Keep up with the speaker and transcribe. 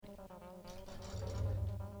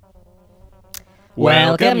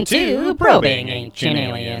Welcome to Probing Ancient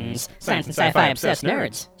Aliens. Science and sci-fi obsessed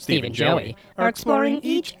nerds, Steve and Joey, are exploring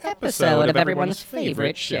each episode of everyone's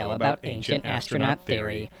favorite show about ancient astronaut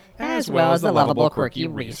theory, as well as the lovable, quirky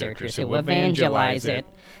researchers who evangelize it.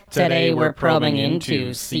 Today we're probing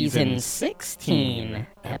into Season 16,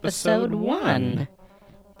 Episode 1,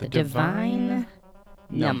 The Divine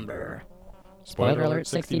Number. Spoiler alert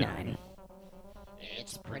 69.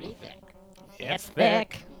 It's pretty thick. It's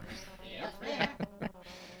thick.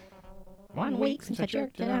 1 week since I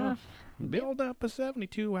jerked it off. Build up a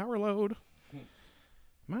 72-hour load.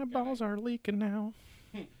 My balls are leaking now.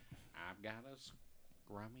 I've got a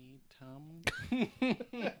scrummy tum.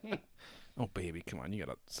 Oh, baby, come on. You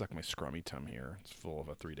got to suck my scrummy tum here. It's full of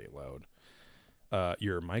a 3-day load.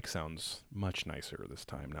 Your mic sounds much nicer this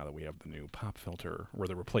time now that we have the new pop filter, or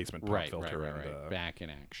the replacement pop filter. Right. Back in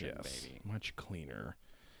action, yes, baby. Much cleaner.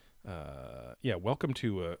 Welcome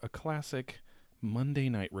to a classic Monday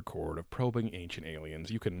night record of Probing Ancient Aliens.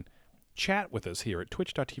 You can chat with us here at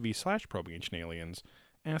twitch.tv/Probing Ancient Aliens.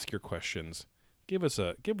 Ask your questions. Give us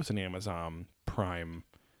an Amazon Prime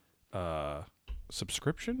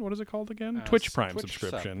subscription. What is it called again? Twitch Prime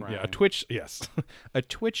subscription. Prime. Yeah, a Twitch. Yes, a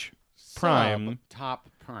Twitch Prime. Top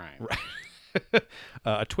Prime. Right.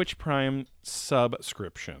 A Twitch Prime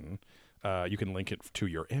subscription. You can link it to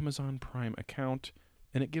your Amazon Prime account,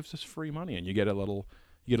 and it gives us free money, and you get a little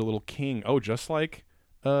king. Oh, just like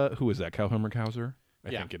who is that? Calhoun Merkhauser? I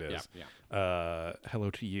think it is. Yeah. Hello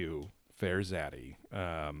to you, fair Zaddy.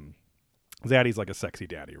 Zaddy's like a sexy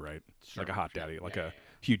daddy, right? Sure, like a hot sure. daddy, like a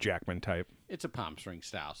Hugh Jackman type. It's a palm string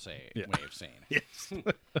style way of saying Yes.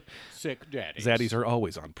 it. Sick daddies. Zaddies are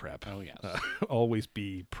always on prep. Oh, yes. Always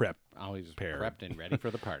be prep. Always paired. prepped and ready for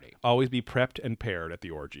the party. Always be prepped and paired at the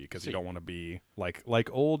orgy, because you don't want to be like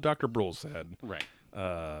old Dr. Brule said. Right.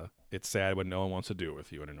 It's sad when no one wants to do it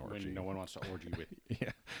with you in an orgy. When no one wants to orgy with you. Yeah.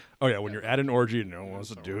 Oh, yeah, when you're at an orgy and no one wants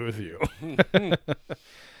to do it with you.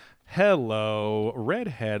 Hello,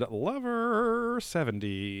 Redhead Lover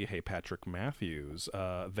 70. Hey, Patrick Matthews.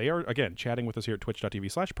 They are, again, chatting with us here at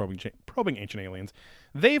twitch.tv/Probing Ancient Aliens.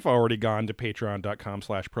 They've already gone to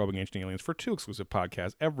patreon.com/Probing Ancient Aliens for 2 exclusive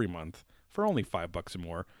podcasts every month for only $5 or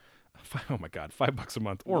more. Oh my God, $5 a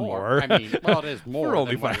month or more. I mean, well, it is more for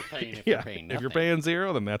only than what $5. you're paying if Yeah, you're paying nothing. if you're paying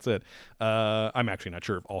 $0, then that's it. I'm actually not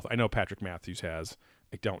sure if I know Patrick Matthews has.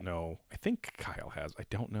 I don't know. I think Kyle has. I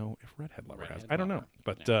don't know if Redhead Lover has. I don't know.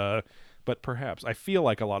 But perhaps. I feel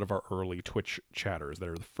like a lot of our early Twitch chatters that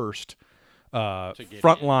are the first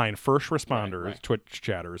frontline, first responders, Right. Twitch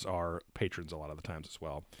chatters are patrons a lot of the times as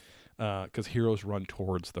well. Because heroes run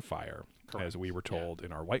towards the fire, Correct. as we were told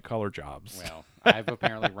in our white-collar jobs. Well, I've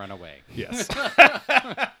apparently run away. Yes.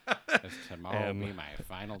 Because tomorrow will be my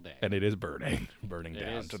final day. And it is burning It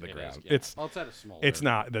down is, to the it ground. is, yeah. It's at a small. It's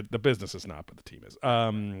not. The business is not, but the team is.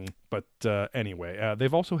 Anyway,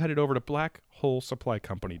 they've also headed over to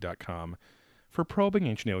blackholesupplycompany.com for Probing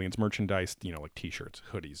Ancient Aliens merchandise, like T-shirts,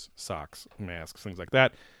 hoodies, socks, masks, things like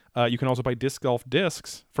that. You can also buy disc golf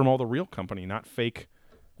discs from all the real company, not fake,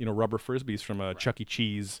 rubber Frisbees from a Chuck E.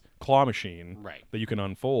 Cheese claw machine that you can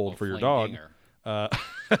unfold for your dog. Dinger.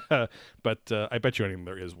 But I bet you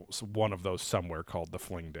there is one of those somewhere called the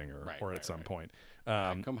Fling Dinger, at some point.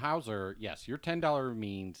 Come Hauser, yes, your $10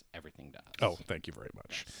 means everything does. Oh, thank you very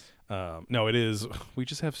much. Yes. No, it is. We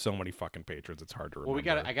just have so many fucking patrons. It's hard to remember.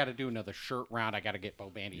 Well, I got to do another shirt round. I got to get Bo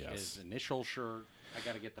Bandy his initial shirt. I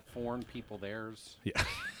got to get the foreign people theirs. Yeah,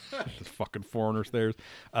 the fucking foreigners theirs.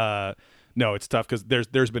 No, it's tough because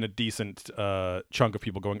there's been a decent chunk of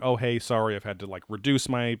people going, oh, hey, sorry, I've had to reduce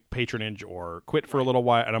my patronage or quit for a little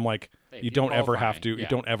while, and I'm like, Hey, you don't ever have to. yeah. You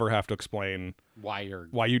don't ever have to explain why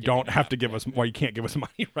you don't have to give us, why you can't give us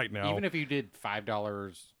money right now. Even if you did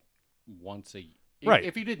 $5 once a year. Right.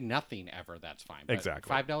 If you did nothing ever, that's fine. But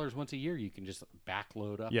Exactly. $5 once a year, you can just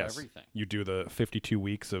backload up everything. You do the 52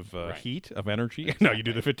 weeks of heat, of energy. Exactly. No, you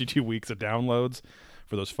do the 52 weeks of downloads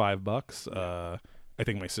for those $5. I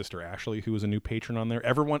think my sister Ashley, who is a new patron on there.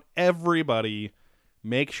 Everybody,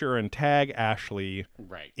 make sure and tag Ashley.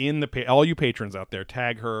 Right. In all you patrons out there,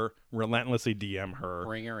 tag her, relentlessly DM her.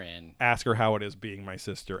 Bring her in. Ask her how it is being my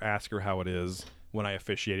sister. Ask her how it is when I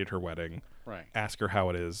officiated her wedding. Right. Ask her how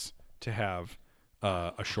it is to have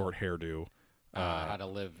a short hairdo. How to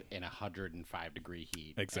live in 105-degree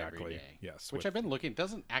heat Exactly. every day. Yes. Which I've been looking. It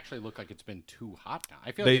doesn't actually look like it's been too hot now.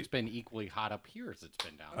 I feel like it's been equally hot up here as it's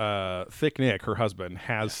been down. Thick Nick, her husband,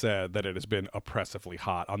 has said that it has been oppressively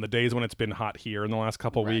hot. On the days when it's been hot here in the last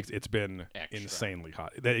couple of weeks, it's been Extra. insanely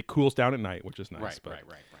hot. It cools down at night, which is nice. Right.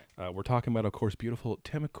 We're talking about, of course, beautiful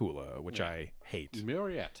Temecula, which I hate.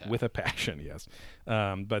 Murrieta. With a passion, yes.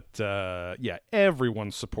 Yeah,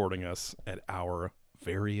 everyone's supporting us at our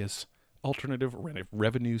various alternative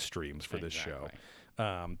revenue streams for this show.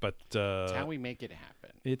 It's how we make it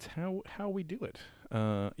happen. It's how we do it.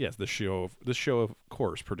 Yes, this show, of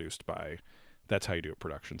course, produced by That's How You Do It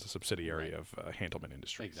Productions, a subsidiary of Hantelman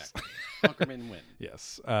Industries. Exactly. Hunkerman win.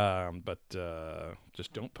 Yes.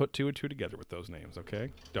 Just don't put two and two together with those names,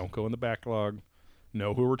 okay? Don't go in the backlog,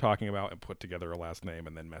 know who we're talking about, and put together a last name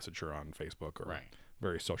and then message her on Facebook or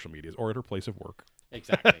various social medias or at her place of work.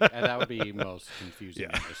 Exactly. And that would be most confusing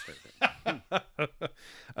and disturbing.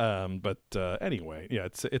 Anyway, yeah,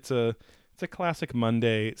 it's a classic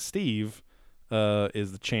Monday. Steve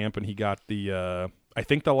is the champ, and he got the I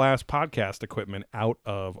think the last podcast equipment out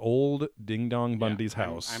of old Ding Dong Bundy's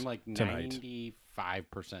house. I'm like tonight.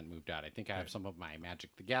 95% moved out. I think I have some of my Magic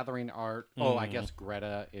the Gathering art. Oh, I guess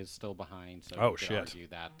Greta is still behind. So you could argue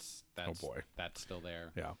that's that's still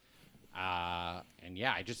there. Yeah. And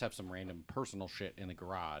yeah, I just have some random personal shit in the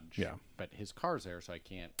garage. Yeah. But his car's there, so I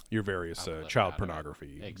can't. Your various child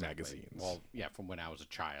pornography magazines. Well, yeah, from when I was a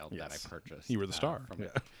child that I purchased. You were the star. From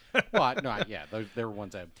it. Well, no, yeah, they were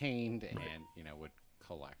ones I obtained and would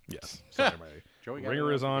collect. Yes. Sorry, my Joey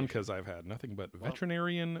ringer is on because I've had nothing but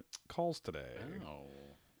veterinarian calls today.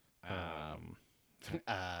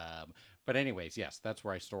 But anyways, yes, that's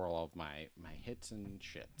where I store all of my hits and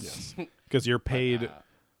shits. Yes. Because you're paid.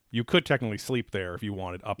 You could technically sleep there if you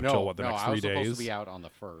wanted up until the next 3 days. I was supposed to be out on the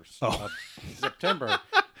 1st of September,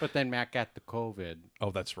 but then Matt got the COVID.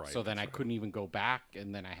 Oh, that's right. So then I couldn't even go back,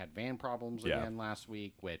 and then I had van problems again last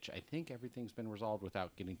week, which I think everything's been resolved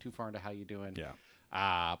without getting too far into how you doing. Yeah.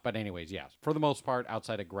 But anyways, yes, for the most part,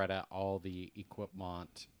 outside of Greta, all the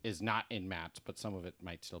equipment is not in Matt's, but some of it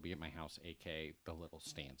might still be at my house, a.k.a. the little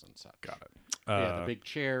stands and such. Got it. The big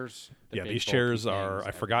chairs. These chairs are,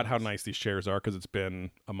 I forgot how nice these chairs are because it's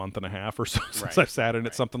been a month and a half or so since I've sat in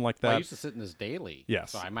it, something like that. Well, I used to sit in this daily.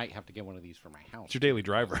 Yes. So I might have to get one of these for my house. It's your daily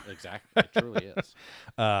driver. Exactly. It truly is.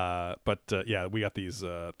 Yeah, we got these,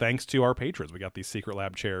 thanks to our patrons, we got these Secret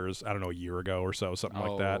Lab chairs, I don't know, a year ago or so, something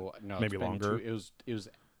like that. No, maybe longer. It was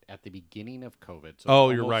at the beginning of COVID. So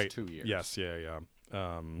you're right. 2 years. Yes, yeah.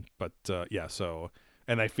 So,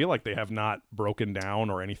 and I feel like they have not broken down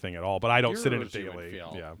or anything at all, but I don't sit in it daily.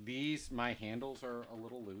 Yeah. My handles are a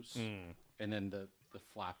little loose, and then the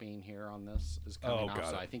flapping here on this is coming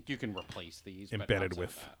off. So I think you can replace these. Embedded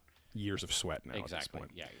with years of sweat now. Exactly. At this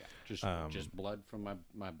point. Yeah. Just blood from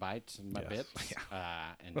my bites and my bits,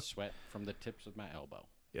 and sweat from the tips of my elbow.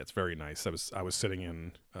 Yeah, it's very nice. I was sitting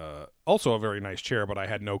in also a very nice chair, but I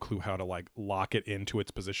had no clue how to like lock it into its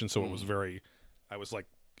position. So it was I was like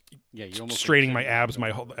straining my abs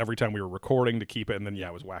every time we were recording to keep it, and then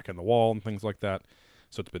I was whacking the wall and things like that.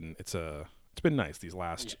 So it's been nice these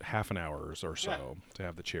last half an hour or so to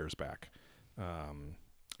have the chairs back.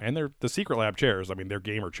 And they're the Secret Lab chairs. I mean, they're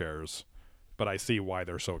gamer chairs, but I see why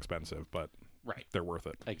they're so expensive. But they're worth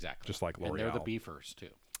it. Exactly. Just like L'Oreal. And they're the beefers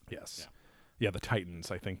too. Yes. Yeah, the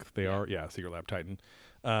Titans, I think they are. Yeah, Secret Lab Titan.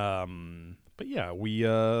 But yeah, we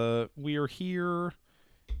are here.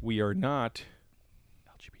 We are not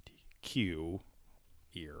LGBTQ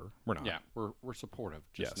here. We're not. Yeah, we're supportive,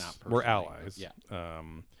 just not personally. We're allies. Yeah.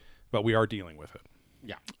 But we are dealing with it.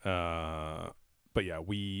 Yeah. But yeah,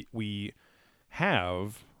 we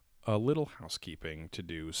have a little housekeeping to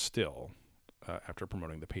do still after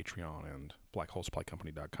promoting the Patreon and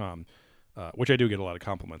BlackHoleSupplyCompany.com. Which I do get a lot of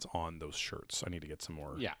compliments on those shirts. I need to get some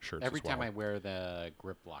more shirts every as well. time I wear the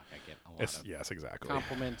grip lock, I get a lot of exactly.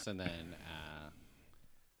 compliments. And then,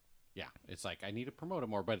 it's like I need to promote it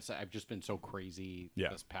more. But I've just been so crazy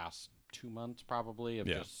this past 2 months probably of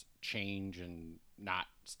just change and not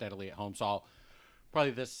steadily at home. So I'll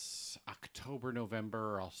probably this October,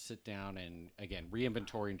 November, I'll sit down and, again,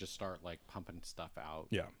 re-inventory and just start, like, pumping stuff out.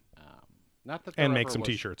 Yeah. Not that and make some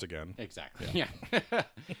T-shirts again. Exactly. Yeah.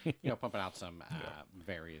 Pumping out some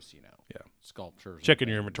various, sculptures. Checking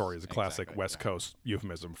your inventory is a classic West Coast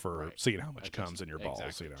euphemism for seeing how much comes in your balls.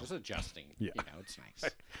 Just adjusting. Yeah. It's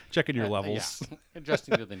nice. Checking your levels.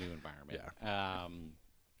 Adjusting to the new environment. Yeah.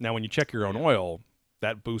 Now, when you check your own oil,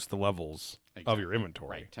 that boosts the levels of your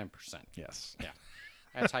inventory. Right. 10%. Yes. Yeah.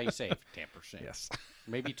 That's how you save 10%. Yes.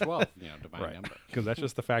 Maybe 12. Divine number. Because that's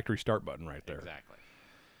just the factory start button right there. Exactly.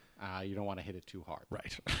 You don't want to hit it too hard.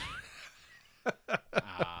 Right.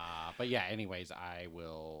 But yeah, anyways, I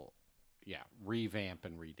will, revamp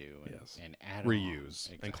and redo and add reuse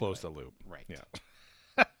and close the loop. Right. Yeah.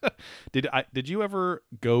 Did you ever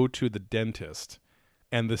go to the dentist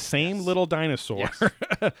and the same little dinosaur.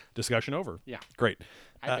 Yes. Discussion over. Yeah. Great.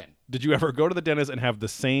 I've been. Did you ever go to the dentist and have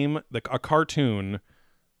a cartoon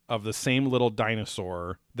of the same little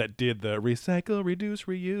dinosaur that did the recycle, reduce,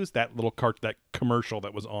 reuse, that commercial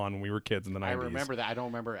that was on when we were kids in the 90s? I remember that. I don't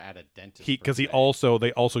remember at a dentist. Because they also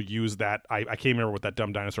used that. I can't remember what that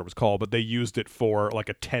dumb dinosaur was called, but they used it for like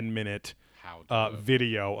a 10-minute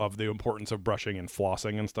video of the importance of brushing and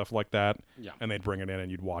flossing and stuff like that. Yeah. And they'd bring it in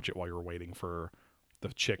and you'd watch it while you were waiting for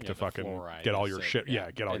the chick to fucking fluoride get all your shit. Yeah,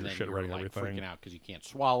 get all your shit ready and everything. Freaking out because you can't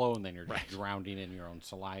swallow, and then you're drowning in your own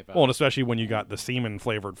saliva. Well, and especially when you got the semen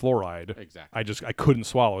flavored fluoride. Exactly. I couldn't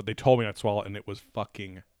swallow it. They told me not to swallow it, and it was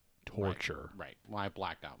fucking torture. Right. Well, I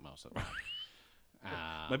blacked out most of it.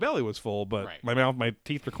 My belly was full, but my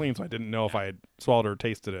teeth were clean, so I didn't know if I had swallowed or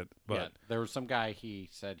tasted it. But there was some guy. He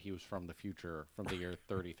said he was from the future, from the year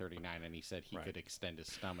 3039, and he said he could extend his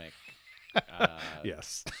stomach.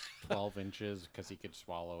 Yes, 12 inches because he could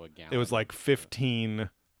swallow a gallon. It was like 15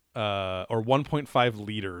 or 1.5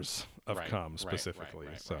 liters of cum specifically.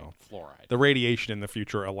 So fluoride. The radiation in the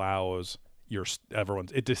future allows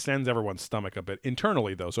it descends everyone's stomach a bit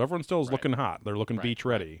internally though, so everyone still is looking hot. They're looking beach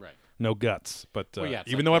ready. No guts, but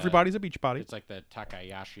even though everybody's a beach body, it's like the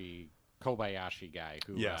Kobayashi guy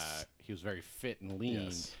who he was very fit and lean.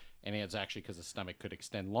 Yes. And it's actually because the stomach could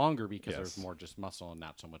extend longer because there's more just muscle and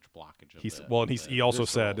not so much blockage of he also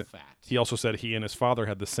said fat. He and his father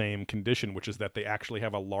had the same condition, which is that they actually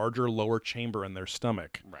have a larger lower chamber in their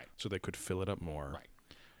stomach, so they could fill it up more. Right.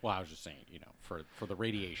 Well, I was just saying, for the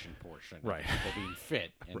radiation portion, right? People being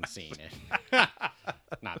fit and seeing it,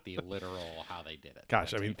 not the literal how they did it.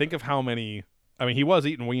 Gosh, I mean, think of how many. I mean, he was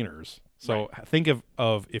eating wieners, so think of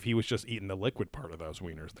if he was just eating the liquid part of those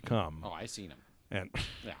wieners, the cum. Oh, I seen him. And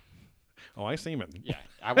yeah. Oh, I see him. Yeah,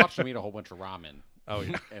 I watched him eat a whole bunch of ramen. Oh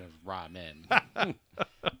yeah, and it was ramen, and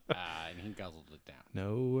he guzzled it down.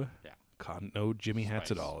 No Jimmy hats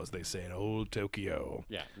at all, as they say in old Tokyo.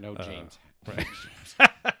 Yeah, no James. Right.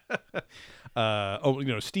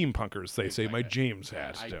 Steampunkers. They say my James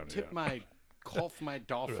hat. I tip my cough my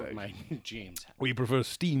doff of my James hat. We prefer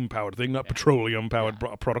steam powered thing, not petroleum powered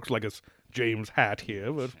products like a James hat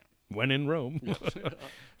here, but. When in Rome.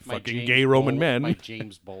 Fucking gay Roman men. My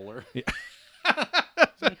James Bowler.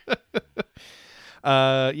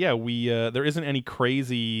 There isn't any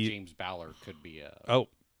crazy... James Ballard could be a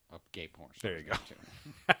gay porn star. There you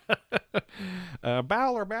go.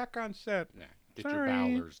 Bowler back on set. Yeah, get your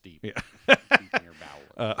bowlers deep. Yeah. Deep in your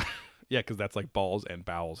bowler. Because that's like balls and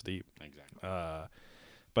bowels deep. Exactly.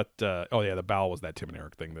 The bowel was that Tim and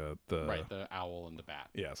Eric thing. The owl and the bat.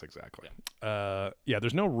 Yes, exactly. Yeah.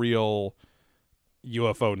 There's no real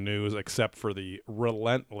UFO news except for the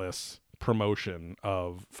relentless promotion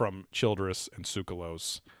from Childress and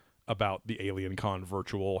Tsoukalos about the AlienCon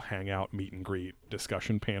virtual hangout meet and greet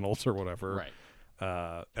discussion panels or whatever. Right.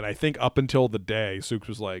 And I think up until the day, Souks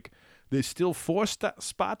was like, there's still 4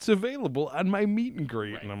 spots available on my meet and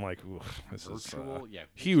greet. Right. And I'm like, this virtual? Is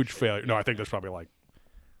huge failure. No, I think there's probably like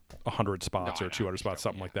 100 spots or 200 spots,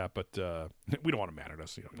 something like that. But we don't want to mad at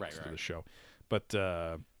us, to the show. But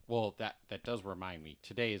well, that does remind me.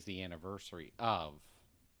 Today is the anniversary of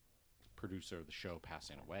producer of the show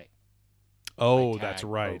passing away. Oh, that's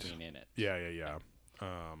right. In it. Yeah.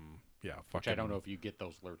 Which I don't know if you get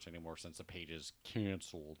those alerts anymore since the page is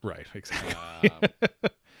canceled. Right. Exactly.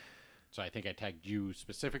 So I think I tagged you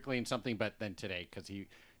specifically in something, but then today because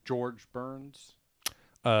George Burns.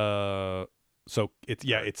 So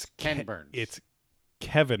it's Ken Burns. It's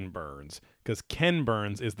Kevin Burns because Ken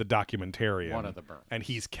Burns is the documentarian. One of the Burns. And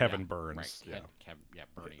he's Kevin Burns. Right.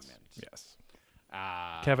 Bernie Mintz. Yes.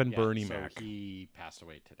 Kevin Bernie so Mac. He passed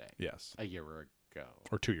away today. Yes. A year ago.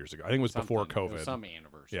 Or 2 years ago. I think it was before COVID. It was some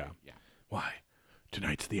anniversary. Yeah. Why?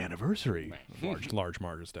 Tonight's the anniversary. Right. Large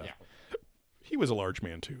Marge's death. Yeah. He was a large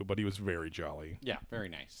man too, but he was very jolly. Yeah, very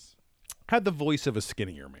nice. Had the voice of a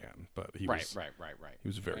skinnier man, but he was right. He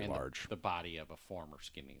was very large. The body of a former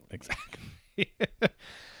skinny man. Exactly.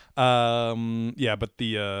 But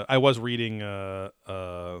I was reading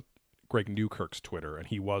Greg Newkirk's Twitter, and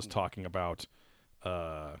he was talking about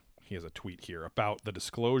he has a tweet here about the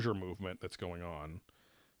disclosure movement that's going on.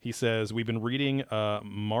 He says, we've been reading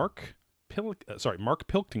Mark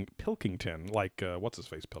Pilkington, like what's his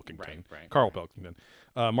face Pilkington, Carl Pilkington.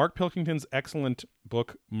 Mark Pilkington's excellent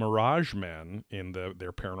book Mirage Men in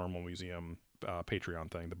their Paranormal Museum Patreon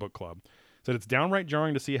thing, the book club, said it's downright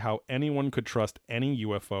jarring to see how anyone could trust any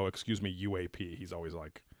UAP. He's always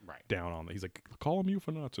like down on. He's like, call them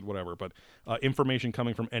UFOnuts and whatever. But information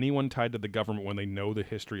coming from anyone tied to the government when they know the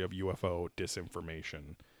history of UFO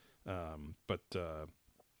disinformation.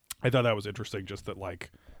 I thought that was interesting. Just that, like,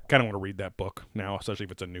 kind of want to read that book now, especially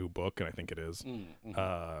if it's a new book, and I think it is.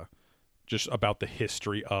 Just about the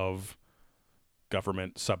history of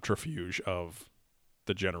government subterfuge of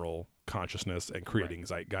the general consciousness and creating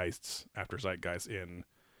zeitgeists after zeitgeists in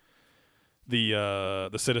the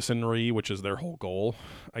citizenry, which is their whole goal,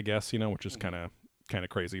 I guess, which is kind of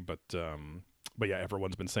crazy. But yeah,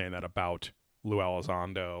 everyone's been saying that about Lou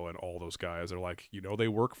Elizondo and all those guys. They're like, they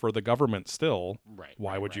work for the government still. Right.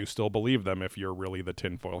 Why would you still believe them if you're really the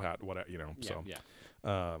tinfoil hat? Whatever, so.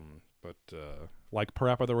 Yeah. But like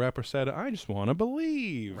Parappa the Rapper said, I just want to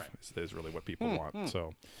believe. Right. Is really what people want.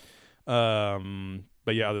 So,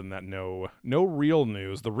 but yeah, other than that, no real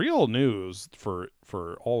news. The real news for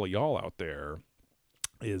all of y'all out there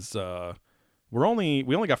is we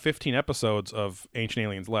only got 15 episodes of Ancient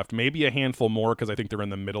Aliens left. Maybe a handful more because I think they're in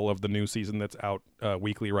the middle of the new season that's out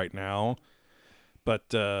weekly right now.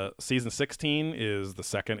 But season 16 is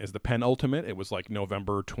the penultimate. It was like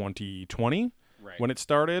November 2020 when it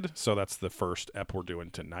started. So that's the first ep we're doing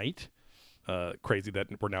tonight. Crazy that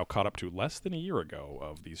we're now caught up to less than a year ago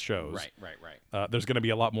of these shows. Right. There's going to be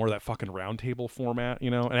a lot more of that fucking roundtable format,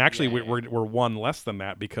 And actually, we're one less than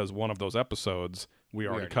that because one of those episodes we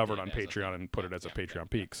already covered on Patreon and put it as a Patreon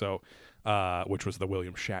peak. So, which was the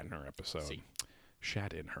William Shatner episode.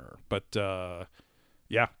 Shat in her. But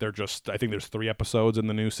yeah, they're just. I think there's 3 episodes in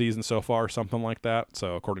the new season so far, something like that.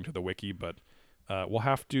 So according to the wiki, but we'll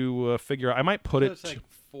have to figure out. I might put it's like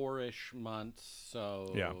 4-ish months.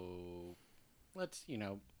 So yeah. Let's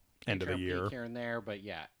end of the year here and there, but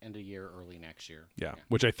yeah, end of year, early next year. Yeah,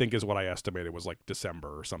 which I think is what I estimated was like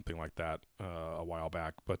December or something like that a while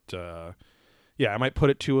back. But yeah, I might put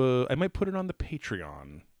it on the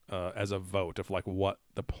Patreon as a vote of like what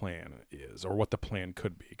the plan is or what the plan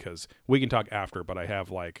could be, because we can talk after. But I have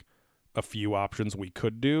like a few options we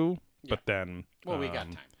could do, but then we got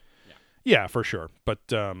time. Yeah, for sure. But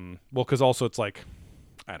because also it's like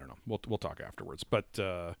I don't know. We'll talk afterwards, but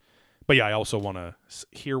yeah, I also want to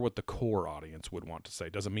hear what the core audience would want to say.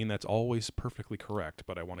 Doesn't mean that's always perfectly correct,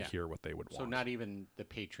 but I want to hear what they would want. So not even the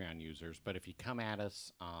Patreon users, but if you come at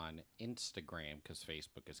us on Instagram, because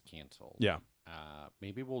Facebook is canceled,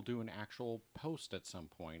 maybe we'll do an actual post at some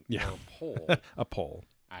point or a poll. A poll.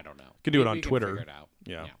 I don't know. You can do it on Twitter. Figure it out.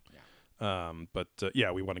 Yeah. But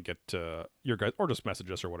yeah, we want to get your guys, or just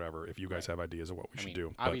message us or whatever if you guys have ideas of what we should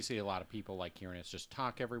do. Obviously, a lot of people like hearing us just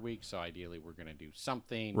talk every week, so ideally we're going to do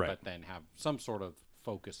something, right. but then have some sort of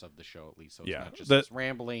focus of the show at least, so it's not just us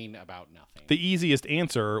rambling about nothing. The easiest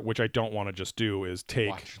answer, which I don't want to just do, is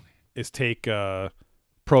take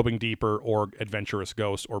Probing Deeper or Adventurous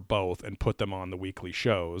Ghosts or both and put them on the weekly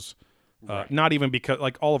shows. Not even because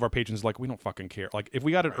like all of our patrons we don't fucking care. Like if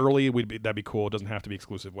we got it early, that'd be cool. It doesn't have to be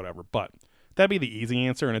exclusive, whatever. But that'd be the easy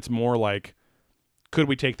answer, and it's more like, could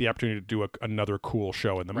we take the opportunity to do another cool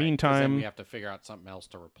show in the meantime? Then we have to figure out something else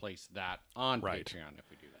to replace that on Patreon if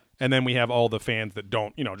we do that. And then we have all the fans that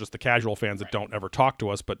don't, just the casual fans that don't ever talk to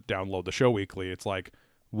us but download the show weekly. It's like,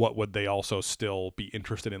 what would they also still be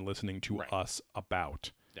interested in listening to us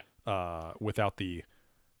about? Yeah. Without the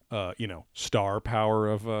star power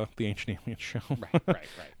of the Ancient Alien show, right,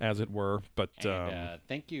 as it were. But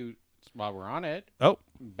thank you. While we're on it,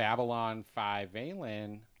 Babylon 5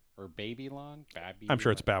 Valen or Babylon. I'm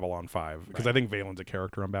sure it's Babylon 5 because I think Valen's a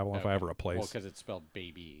character on Babylon 5 or a place. Well, because it's spelled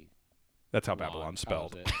baby. That's how Babylon's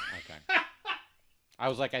spelled. Okay. I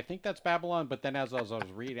was like, I think that's Babylon, but then as I was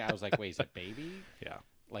reading, I was like, wait, is it baby? Yeah.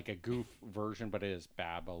 Like a goof version, but it is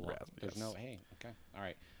Babylon. There's no. Hey, okay, all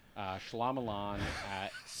right. Shalamalan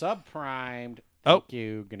at subprimed. Thank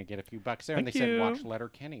you. Gonna get a few bucks there. And they said watch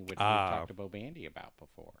Letterkenny, which we talked to Bo Bandy about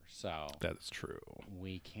before. So that is true.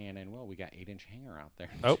 We can and will. We got 8-inch hanger out there.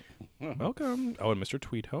 Oh, welcome. Oh, and Mr.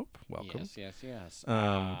 Tweed Hope, welcome. Yes.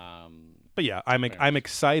 But yeah, I'm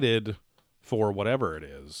excited for whatever it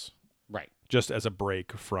is. Right. Just as a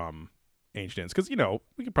break from Ancient Aliens, because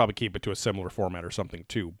we could probably keep it to a similar format or something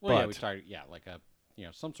too. Well, but we started like a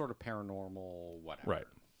some sort of paranormal whatever. Right.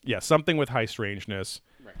 Yeah, something with high strangeness.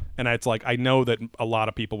 Right. And it's like, I know that a lot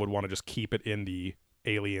of people would want to just keep it in the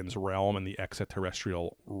aliens realm and the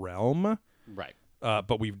extraterrestrial realm. Right.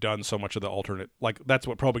 But we've done so much of the alternate, like that's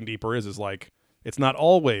what Probing Deeper is like, it's not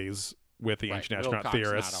always with the ancient astronaut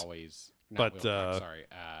theorists. Not always.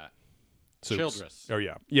 Childress. Oh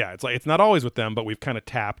yeah. Yeah, it's like, it's not always with them, but we've kind of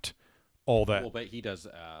tapped all that. Well, but he does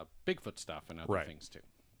Bigfoot stuff and other things too.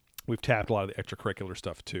 We've tapped a lot of the extracurricular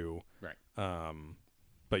stuff too. Right.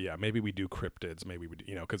 But yeah, maybe we do cryptids. Maybe we do,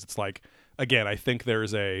 because it's like, again, I think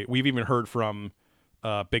we've even heard from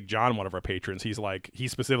Big John, one of our patrons. He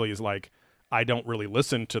specifically is like, I don't really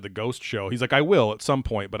listen to the Ghost show. He's like, I will at some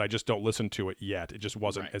point, but I just don't listen to it yet. It just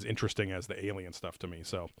wasn't as interesting as the alien stuff to me.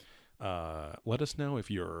 So let us know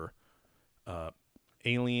if you're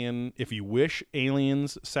alien, if you wish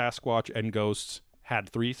aliens, Sasquatch, and ghosts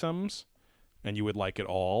had threesomes, and you would like it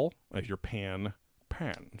all. If you're pansexual,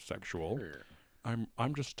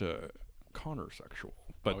 I'm just Connor sexual,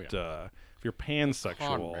 but if you're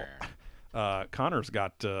pansexual, Connor's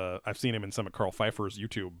got. I've seen him in some of Carl Pfeiffer's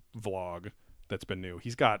YouTube vlog that's been new.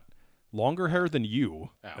 He's got longer hair than you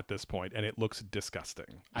at this point, and it looks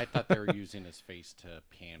disgusting. I thought they were using his face to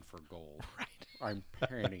pan for gold. Right. I'm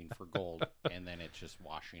panning for gold, and then it's just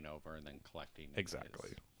washing over and then collecting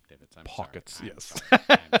exactly divots. Pockets. Sorry. Yes.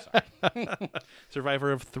 I'm sorry.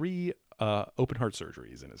 Survivor of 3 open heart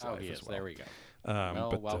surgeries in his life yes, as well. There we go.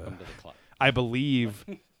 Welcome to the club. I believe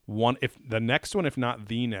if the next one, if not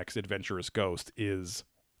the next Adventurous Ghost, is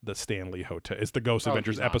the Stanley Hotel. It's the Ghost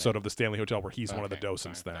Adventures episode of the Stanley Hotel where he's one of the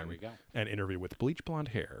docents then. There we go. And interview with bleach blonde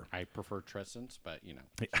hair. I prefer Trescents, but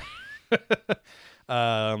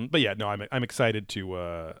but yeah, no, I'm excited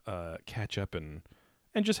to catch up and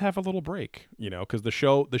just have a little break, because the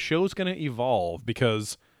show's going to evolve,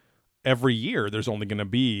 because every year there's only going to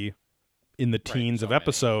be in the teens of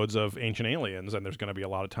episodes of Ancient Aliens, and there's going to be a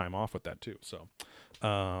lot of time off with that too. So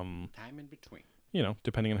time in between.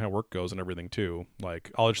 Depending on how work goes and everything too.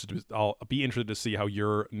 Like I'll be interested to see how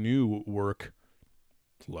your new work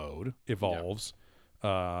load evolves.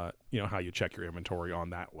 How you check your inventory on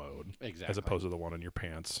that load, as opposed to the one in your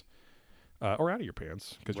pants, or out of your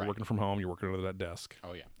pants, because you're working from home, you're working under that desk.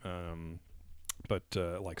 Oh yeah. But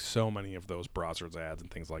like so many of those Brazzers ads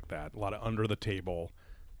and things like that, a lot of under the table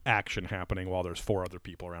action happening while there's 4 other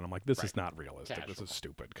people around. I'm like, this is not realistic. Casual. This is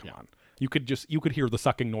stupid. Come on. You could hear the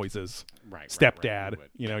sucking noises. Right. Stepdad,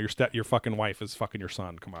 your fucking wife is fucking your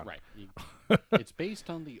son. Come on. Right. It's based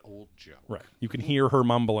on the old joke. Right. You can hear her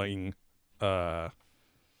mumbling. Or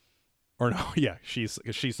no, yeah, she's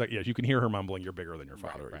like, yeah, you can hear her mumbling, "You're bigger than your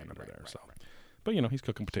father," even under there. But he's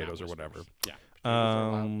cooking potatoes or whatever.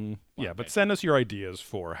 Yeah. But send us your ideas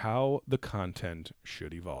for how the content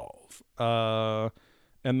should evolve.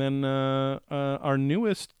 And then our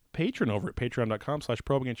newest patron over at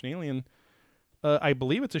patreon.com/probangancientalien, I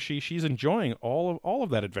believe it's a she. She's enjoying all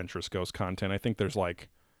of that Adventurous Ghost content. I think there's like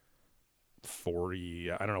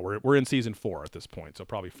 40. I don't know. We're in season 4 at this point, so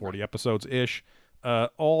probably 40 episodes ish.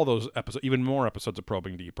 All those episodes, even more episodes of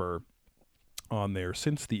Probing Deeper on there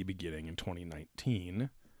since the beginning in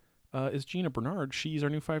 2019. Is Gina Bernard. She's our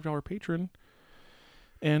new $5 patron.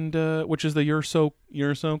 And which is the you're so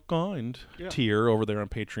kind tier over there on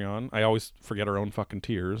Patreon. I always forget our own fucking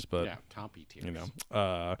tiers, but Tompy tiers.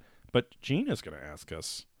 But Gina's gonna ask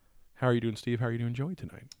us, "How are you doing, Steve? How are you doing, Joey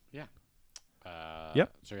tonight?" Yeah.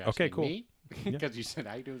 Yep. So you're okay. Asking Cool. Me? Because you said,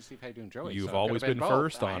 "How you doing, Steve? How you doing, Joey?" You've always been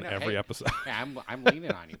first on every episode. Yeah, I'm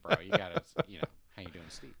leaning on you, bro. You gotta, how you doing,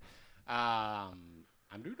 Steve?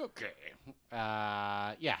 I'm doing okay.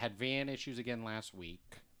 Had van issues again last week.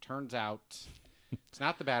 Turns out. It's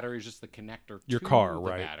not the battery, it's just the connector your to car, the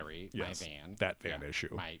right? battery, yes, my van. That van issue.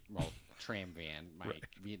 My tram van, my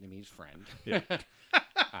Vietnamese friend. Yeah.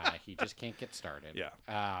 He just can't get started. Yeah.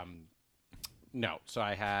 No, so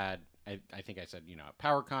I think I said, at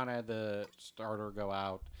PowerCon I had the starter go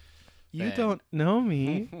out. You don't know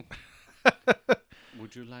me.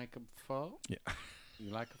 Would you like a pho? Yeah.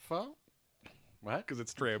 You like a pho? What? Because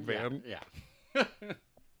it's tram van. Yeah.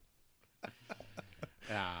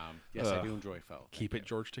 Yes, I do enjoy pho. Keep it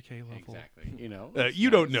George Takei level. Exactly. You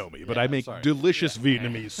don't know me, but I make delicious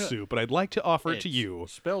Vietnamese soup, and I'd like to offer it to you.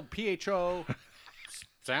 Spelled PHO.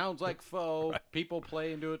 Sounds like pho. Right. People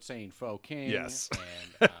play into it saying pho king. Yes.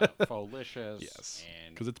 And pho-licious. Yes.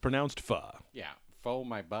 Because it's pronounced pho. Yeah. Pho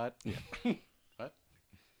my butt. Yeah. What?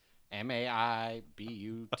 MAIBUTTEY.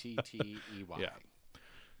 Yeah.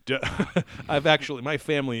 I've actually, my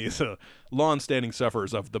family is long-standing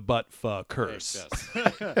sufferers of the butt pho curse.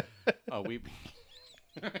 Oh,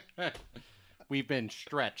 we've been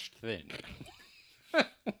stretched thin.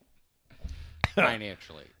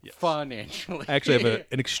 Financially. Yes. Financially. I actually have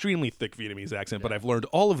an extremely thick Vietnamese accent, but I've learned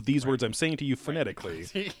all of these words I'm saying to you phonetically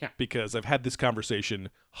because I've had this conversation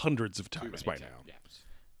hundreds of times by now. Yes.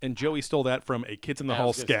 And Joey stole that from a Kids in the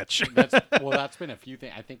Hall sketch. That's been a few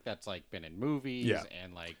things. I think that's been in movies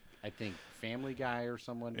and I think Family Guy or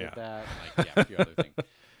someone did that. A few other things.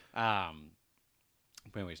 But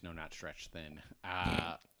anyways, no, not stretched thin.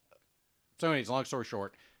 So anyways, long story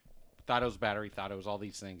short, thought it was battery, thought it was all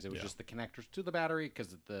these things. It was just the connectors to the battery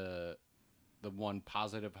because the one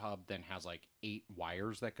positive hub then has 8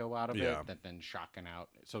 wires that go out of it that then shocking out.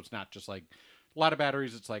 So it's not just a lot of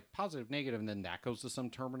batteries, it's like positive, negative, and then that goes to some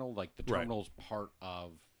terminal. Like the terminal's part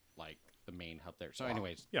of like the main hub there. So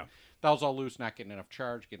anyways, that was all loose, not getting enough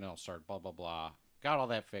charge, getting it all started, blah, blah, blah. Got all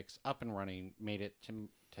that fixed, up and running, made it to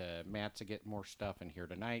Matt to get more stuff in here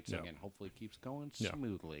tonight. So again, hopefully it keeps going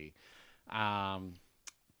smoothly. Because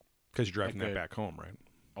you're driving that back home, right?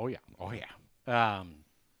 Oh, yeah. Oh, yeah.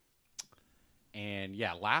 And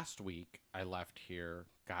yeah, last week I left here,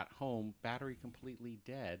 got home, battery completely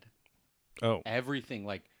dead. Oh. Everything,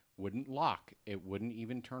 like, wouldn't lock. It wouldn't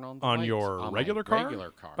even turn on the on lights your on regular car?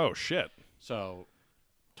 Regular car. Oh, shit. So,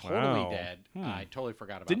 totally dead. I totally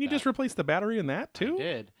forgot about that. Didn't you just replace the battery in that, too? I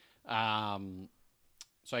did.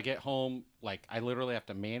 So I get home, like, I literally have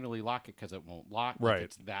to manually lock it because it won't lock. Like, right.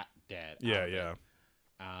 It's that dead. Yeah.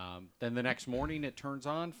 Then the next morning it turns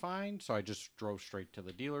on fine. So I just drove straight to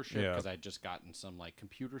the dealership because I'd just gotten some, like,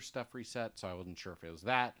 computer stuff reset. So I wasn't sure if it was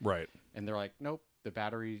that. Right. And they're like, nope, the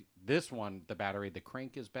battery, the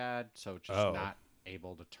crank is bad. So it's just not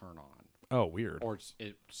able to turn on. Oh, weird. Or it's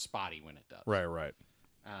spotty when it does. Right.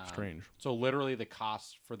 Strange. So literally the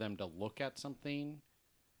cost for them to look at something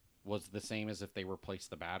was the same as if they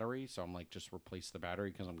replaced the battery. So I'm like, just replace the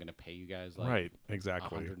battery because I'm going to pay you guys like right,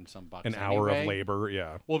 exactly, $100 and some bucks an anyway. hour of labor.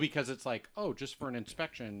 Yeah. Well, because it's like, oh, just for an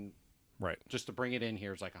inspection, right? Just to bring it in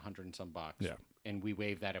here is like $100 and some bucks. Yeah. And we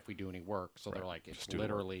waive that if we do any work. So they're like, it's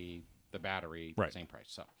literally the battery, same price.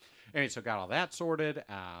 So anyway, so got all that sorted.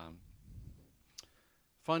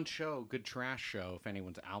 Fun show, good trash show. If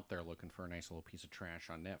anyone's out there looking for a nice little piece of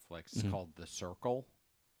trash on Netflix, it's called The Circle.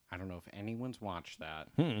 I don't know if anyone's watched that.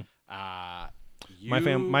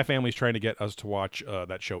 My family's trying to get us to watch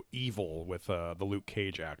that show Evil with the Luke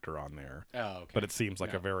Cage actor on there. Oh, okay. But it seems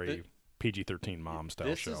like a very PG-13 mom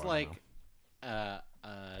style show. This is like a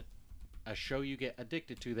show you get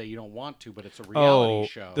addicted to that you don't want to, but it's a reality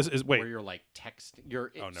show. This is where you're like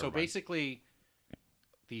texting. So basically,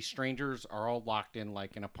 these strangers are all locked in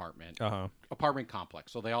like an apartment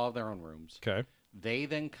complex. So they all have their own rooms. Okay. They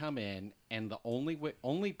then come in, and the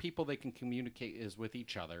only people they can communicate is with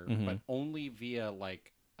each other, but only via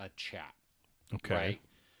like a chat. Okay. Right?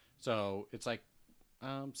 So it's like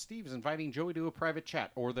Steve's inviting Joey to a private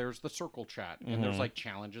chat, or there's the circle chat, and there's like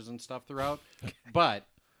challenges and stuff throughout. But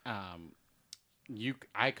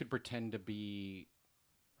I could pretend to be,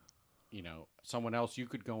 someone else. You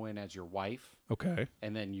could go in as your wife. Okay.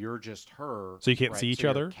 And then you're just her. So you can't see each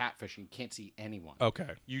other? Catfishing. You can't see anyone. Okay.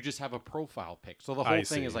 You just have a profile pic. So the whole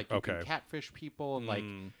thing is like you can catfish people and like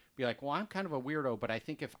be like, well, I'm kind of a weirdo, but I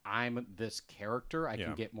think if I'm this character, I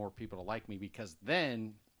can get more people to like me, because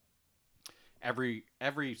then every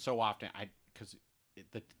so often because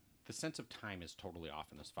the sense of time is totally off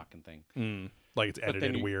in this fucking thing. Like it's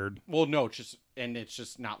edited weird. Well, no, it's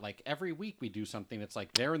just not like every week we do something. It's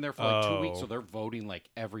like they're in there for like 2 weeks, so they're voting like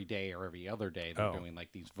every day or every other day. They're doing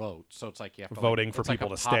like these votes. So it's like you have to voting for people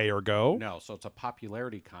to stay or go. No, so it's a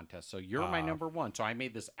popularity contest. So you're my number one. So I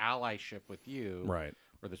made this allyship with you, right?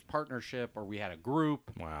 Or this partnership, or we had a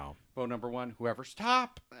group. Wow. Vote number one, whoever's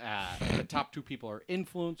top. The top 2 people are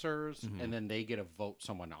influencers, and then they get to vote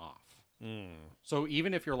someone off. So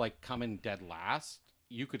even if you're like coming dead last,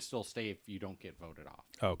 you could still stay if you don't get voted off.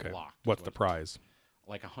 Okay. What's the prize?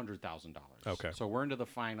 Like $100,000. Okay. So we're into the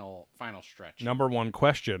final stretch. Number one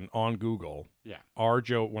question on Google. Yeah.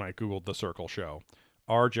 When I Googled The Circle show,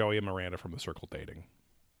 are Joey and Miranda from The Circle dating?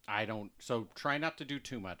 I don't. So try not to do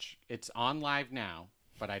too much. It's on live now,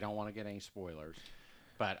 but I don't want to get any spoilers.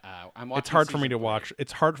 But I'm watching. It's hard for me to watch.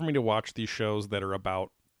 It's hard for me to watch these shows that are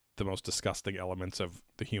about the most disgusting elements of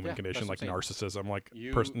the human condition, like narcissism, like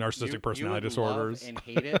narcissistic personality disorders. Love and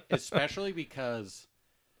hate it, especially because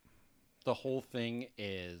the whole thing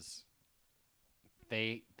is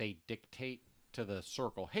they dictate to the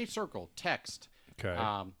circle. Hey, circle, text. Okay.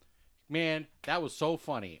 Man, that was so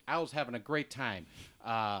funny. I was having a great time.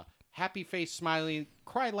 Happy face, smiling,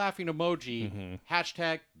 cry, laughing emoji.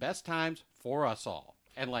 Hashtag best times for us all.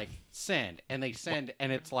 And like send, and they send,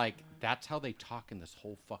 and it's like that's how they talk in this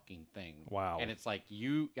whole fucking thing. Wow. And it's like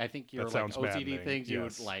I think your like OCD things, you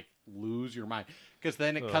would like lose your mind, because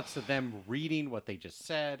then it cuts to them reading what they just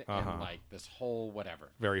said, and like this whole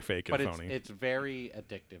whatever. Very fake and phony. It's very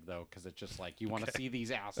addictive though, because it's just like you want to see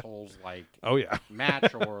these assholes like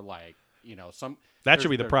match, or like some. That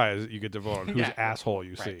should be the prize. You get to vote on whose asshole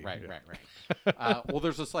you see. Right. Well,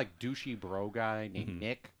 there's this like douchey bro guy named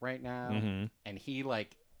Nick right now, and he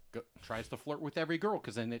like tries to flirt with every girl,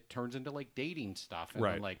 because then it turns into like dating stuff. And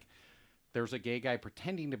then, like there's a gay guy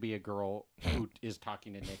pretending to be a girl who is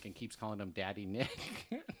talking to Nick and keeps calling him Daddy Nick.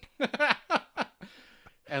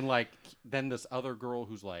 And like then this other girl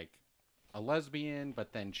who's like a lesbian,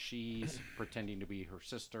 but then she's pretending to be her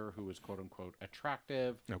sister, who is quote unquote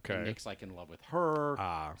attractive. Okay. And Nick's like in love with her.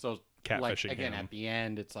 So catfishing like again him. at the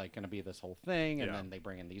end, it's like going to be this whole thing, and then they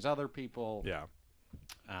bring in these other people. Yeah.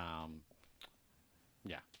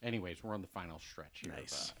 Yeah. Anyways, we're on the final stretch here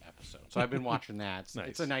of episode. So I've been watching that.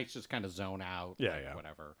 It's a nice just kind of zone out.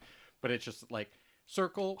 Whatever. But it's just like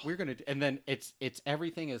circle. We're gonna and then it's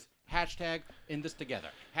everything is hashtag in this together.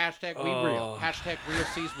 Hashtag we real. Hashtag real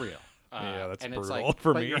sees real. Yeah, that's and brutal it's like,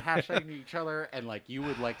 for but me. you're hashtagging each other, and like you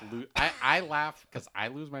would like lose. I laugh because I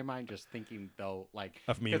lose my mind just thinking though, like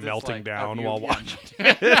of me melting down while watching.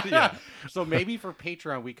 Yeah. So maybe for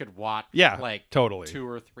Patreon we could watch. Like totally 2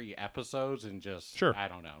 or 3 episodes and just I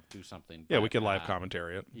don't know, do something. Yeah, we could live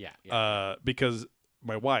commentary it. Yeah. Because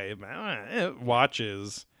my wife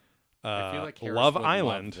watches I feel like Love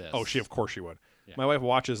Island. Love of course she would. Yeah. My wife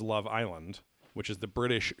watches Love Island, which is the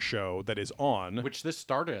British show that is on. Which this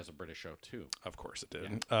started as a British show, too. Of course it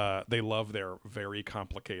did. Yeah. They love their very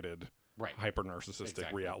complicated,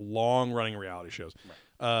 hyper-narcissistic, long-running reality shows.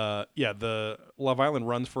 Right. The Love Island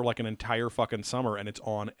runs for like an entire fucking summer, and it's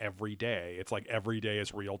on every day. It's like every day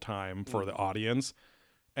is real time for the audience.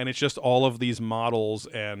 And it's just all of these models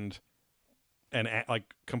and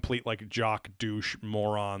like complete like jock douche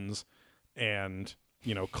morons and,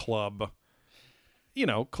 club...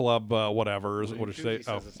 whatever's. What did you say? It's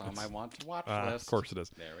on my want to watch list. Of course it is.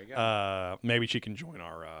 There we go. Maybe she can join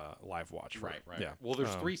our live watch. Right. Yeah. Well,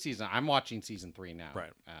 there's 3 seasons. I'm watching season 3 now.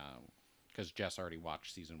 Right. Because Jess already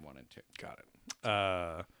watched season 1 and 2. Got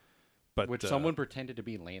it. But which someone pretended to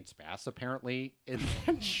be Lance Bass apparently in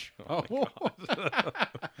that show.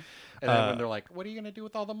 And then when they're like, "What are you going to do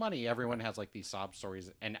with all the money?" Everyone has like these sob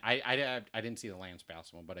stories, and I didn't see the Lance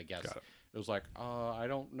Bass one, but I guess it was like, I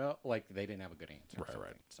don't know, like they didn't have a good answer.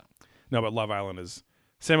 Right. So. No, but Love Island is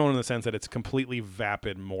similar in the sense that it's completely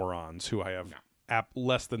vapid morons who I have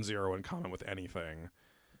less than 0 in common with anything,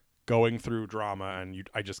 going through drama, and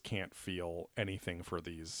I just can't feel anything for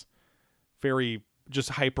these very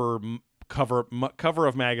just hyper cover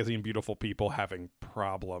of magazine beautiful people having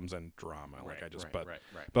problems and drama.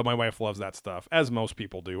 But my wife loves that stuff, as most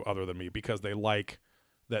people do other than me, because they like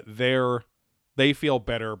that they feel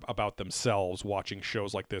better about themselves watching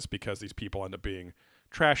shows like this because these people end up being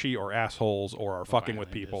trashy or assholes or are fucking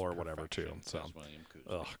with people or whatever too. So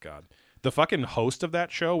oh god. The fucking host of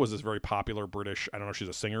that show was this very popular British, I don't know if she's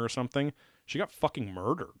a singer or something. She got fucking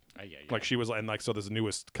murdered. Like she was, and like, so this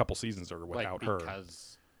newest couple seasons are without her.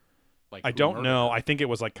 Like, I don't know. I think it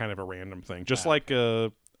was like kind of a random thing. Just I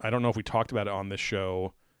don't know if we talked about it on this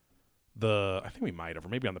show. I think we might have, or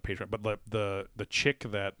maybe on the Patreon, but the chick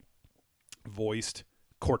that voiced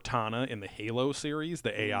Cortana in the Halo series,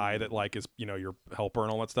 the AI that like is, your helper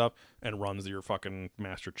and all that stuff and runs your fucking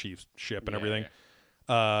Master Chief's ship and everything.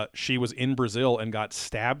 She was in Brazil and got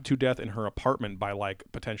stabbed to death in her apartment by like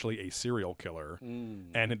potentially a serial killer.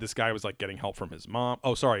 And this guy was like getting help from his mom.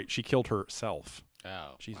 Oh, sorry. She killed herself.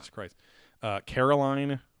 Oh, Jesus Christ.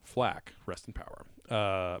 Caroline Flack, rest in power.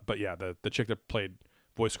 But yeah, the chick that played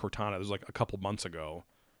voice Cortana, it was like a couple months ago,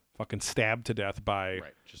 fucking stabbed to death by,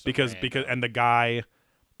 because and the guy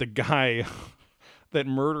that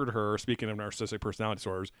murdered her, speaking of narcissistic personality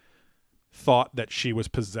disorders, thought that she was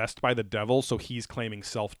possessed by the devil, so he's claiming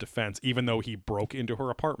self-defense, even though he broke into her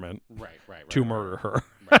apartment to murder her.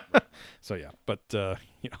 So yeah, but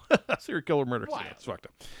serial killer murder. So it's fucked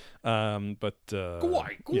up.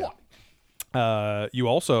 You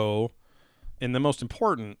also, in the most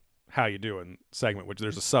important "How You Doing" segment, which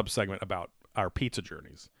there's a sub-segment about our pizza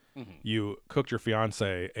journeys, you cooked your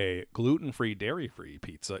fiance a gluten-free, dairy-free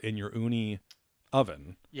pizza in your uni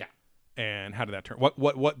oven. Yeah. And how did that turn?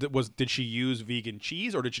 What did she use vegan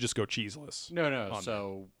cheese or did she just go cheeseless? No.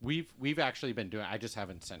 So we've actually been doing. I just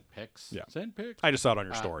haven't sent pics. Yeah, sent pics. I just saw it on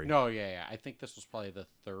your story. No, yeah. I think this was probably the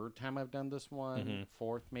 3rd time I've done this one,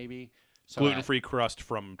 4th maybe. So gluten-free crust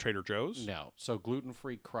from Trader Joe's. No, so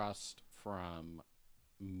gluten-free crust from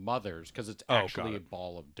Mother's, because it's actually a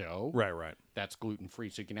ball of dough. Right. That's gluten-free,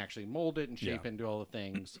 so you can actually mold it and shape it and do all the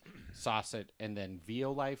things, sauce it, and then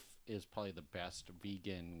Violife is probably the best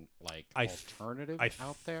vegan alternative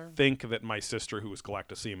out there. I think that my sister, who is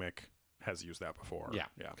galactosemic, has used that before. Yeah,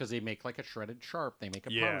 because they make like a shredded sharp. They make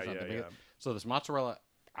a parmesan. So this mozzarella,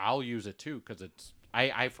 I'll use it too because it's.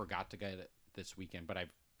 I forgot to get it this weekend, but I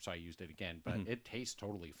used it again. But it tastes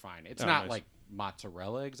totally fine. It's not like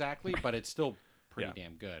mozzarella exactly, but it's still pretty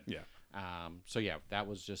damn good. Yeah. So yeah, that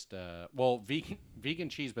was just vegan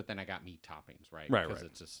cheese, but then I got meat toppings, right? Because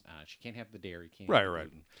it's just she can't have the dairy, can't have the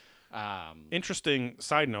gluten. Interesting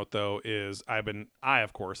side note though is I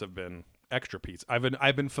of course have been extra pizza.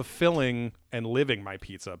 I've been fulfilling and living my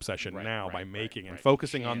pizza obsession by making and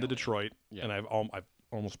focusing on the Detroit. Yeah. And I've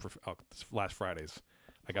almost this last Fridays.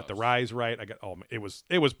 I got the rise right. I got it was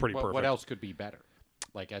pretty perfect. What else could be better?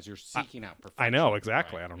 Like as you're seeking out perfection. I know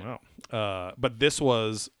exactly. Right? I don't know. But this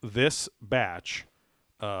batch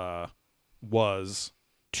was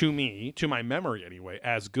to my memory anyway,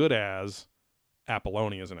 as good as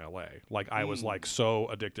Apollonia's in LA. Like I was like so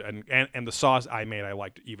addicted, and the sauce I made I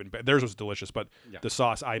liked even better. Theirs was delicious, but the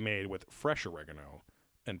sauce I made with fresh oregano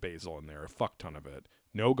and basil in there, a fuck ton of it.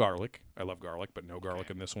 No garlic. I love garlic, but no garlic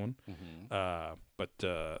in this one. Mm-hmm.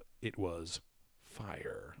 But it was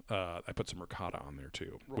fire. I put some ricotta on there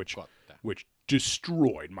too, which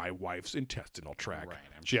destroyed my wife's intestinal tract. Right,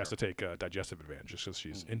 she has to take digestive advantage just because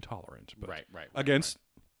she's intolerant. But against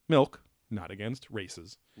milk, not against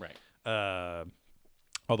races. Right.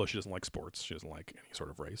 Although she doesn't like sports, she doesn't like any sort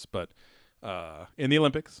of race. But in the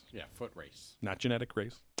Olympics, foot race, not genetic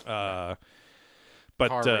race. But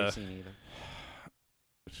car racing either.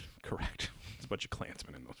 Correct. There's a bunch of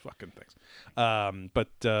Klansmen in those fucking things.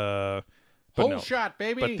 But whole no. shot,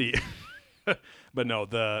 baby. But no,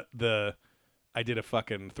 I did a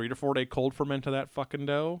fucking 3 to 4 day cold ferment of that fucking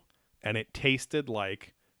dough, and it tasted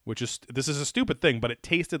like, this is a stupid thing, but it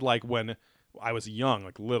tasted like when I was young,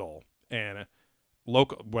 like little, and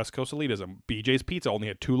local West Coast elitism. BJ's Pizza only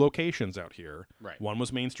had 2 locations out here. Right. One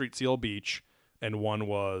was Main Street, Seal Beach, and one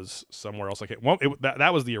was somewhere else. Like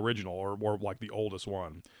that was the original, or like the oldest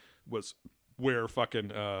one, was where fucking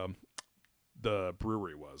the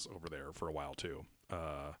brewery was over there for a while too.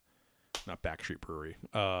 Not Backstreet Brewery.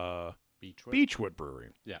 Beechwood Brewery.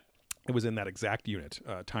 Yeah. It was in that exact unit,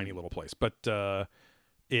 tiny little place. But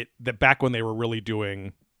back when they were really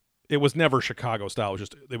doing, it was never Chicago style.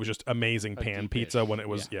 It was just amazing pan pizza when it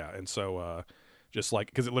was And so just like,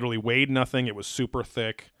 because it literally weighed nothing. It was super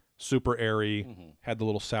thick, super airy, had the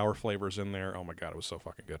little sour flavors in there. Oh my god, it was so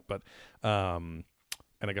fucking good. But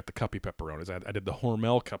and I got the cuppy pepperonis. I did the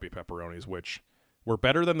Hormel cuppy pepperonis, which were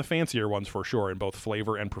better than the fancier ones for sure in both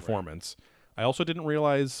flavor and performance. Right. I also didn't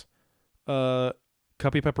realize cuppy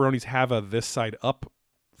pepperonis have a this side up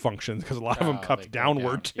function because a lot of them cupped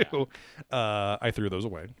downward too. Yeah. I threw those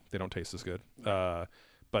away. They don't taste as good. But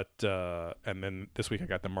and then this week I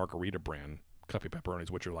got the Margarita brand cuppy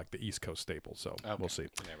pepperonis, which are like the East Coast staple. So we'll see.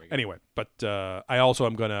 Anyway, but I also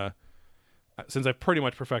am gonna, since I've pretty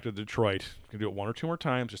much perfected Detroit, I'm gonna do it 1 or 2 more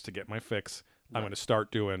times just to get my fix. Right. I'm gonna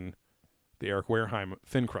start doing the Eric Wareheim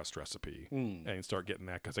thin crust recipe and start getting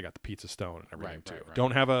that because I got the pizza stone and everything too. Right.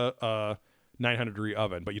 Don't have a 900 degree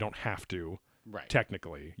oven, but you don't have to. Right.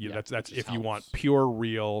 Technically, that's if you want pure,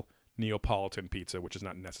 real Neapolitan pizza, which is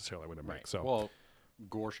not necessarily what I make. So, well,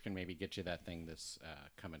 Gorsh can maybe get you that thing this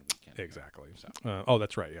coming weekend. Exactly. So.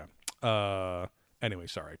 That's right. Yeah. Anyway,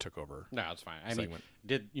 sorry, I took over. No, it's fine. I mean,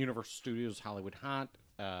 did Universal Studios Hollywood Haunt?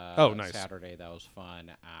 Nice. Saturday, that was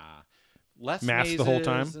fun. Less mask the whole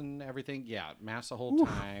time and everything. Yeah, mask the whole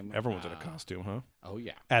time. Everyone's in a costume, huh? Oh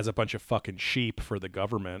yeah. As a bunch of fucking sheep for the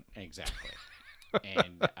government. Exactly.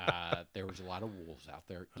 And there was a lot of wolves out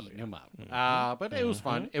there eating them up. But it was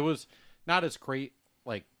fun. It was not as great.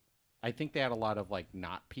 Like, I think they had a lot of like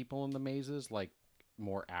not people in the mazes, like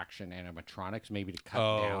more action animatronics, maybe to cut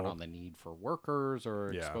down on the need for workers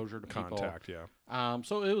or exposure to contact, people.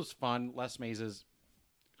 So it was fun. Less mazes.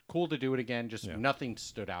 Cool to do it again. Just nothing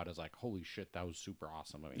stood out as like, holy shit, that was super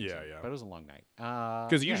awesome. Amazing. Yeah. But it was a long night.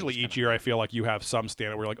 Because usually each year I feel like you have some stand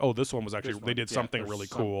where you're like, oh, this one was actually, they did something really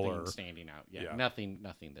cool. Or standing out. Yeah. Nothing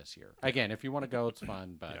this year. Again, if you want to go, it's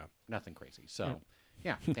fun, but nothing crazy. So,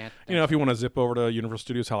 if you want to zip over to Universal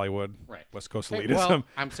Studios Hollywood, West Coast elitism. Well,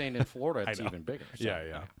 I'm saying in Florida, it's even bigger. So,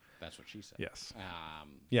 yeah. That's what she said. Yes.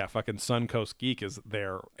 Fucking Suncoast Geek is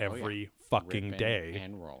there every fucking day.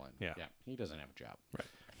 And rolling. Yeah. He doesn't have a job. Right.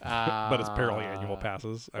 But it's apparently annual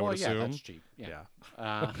passes, I would assume. Yeah, that's cheap. Yeah.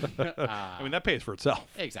 I mean, that pays for itself.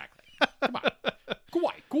 Exactly. Come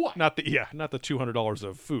on. Go on. Not the $200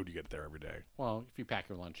 of food you get there every day. Well, if you pack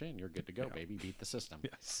your lunch in, you're good to go, baby. Beat the system.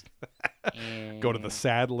 Yes. Go to the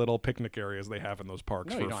sad little picnic areas they have in those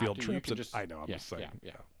parks for field trips. I know, I'm just saying.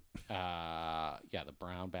 The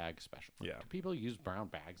brown bag special. Yeah. Do people use brown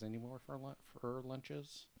bags anymore for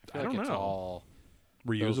lunches? I don't know. It's all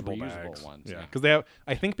reusable bags ones. Yeah, because they have.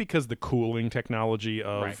 I think because the cooling technology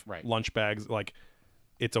of lunch bags, like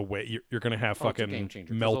it's a way you're going to have fucking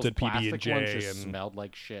melted PB&J and smelled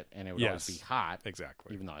like shit, and it would always be hot.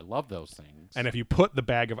 Exactly. Even though I love those things. And if you put the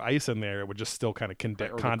bag of ice in there, it would just still kind of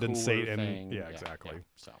condensate and exactly.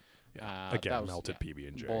 So again, melted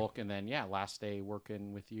PB&J bulk, and then last day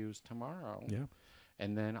working with you is tomorrow. Yeah.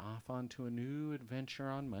 And then off on to a new adventure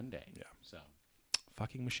on Monday. Yeah. So.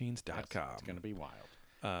 fuckingmachines.com. Yes, it's gonna be wild.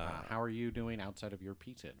 How are you doing outside of your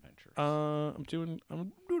pizza adventures? I'm doing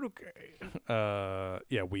okay.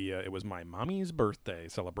 It was my mommy's birthday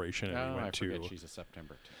celebration, and we went forget she's a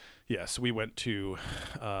September too. Yes, we went to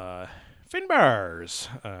Finbar's,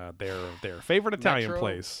 their favorite Italian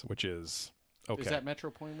place, which is okay. Is that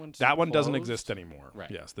Metro Point one? That one doesn't closed? exist anymore.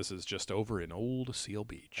 Right. Yes, this is just over in Old Seal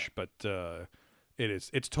Beach, but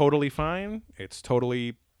it's totally fine. It's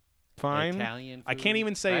totally fine. Italian food? I can't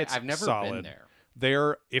even say it's I've never solid. been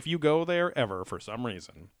there. If you go there ever for some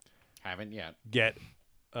reason, haven't yet.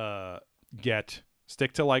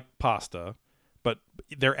 Stick to like pasta, but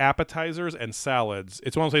their appetizers and salads.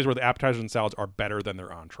 It's one of those places where the appetizers and salads are better than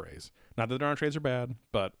their entrees. Not that their entrees are bad,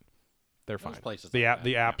 but they're fine. The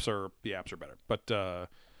apps are better, but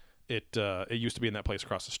it used to be in that place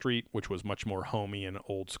across the street, which was much more homey and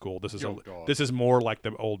old school. This is more like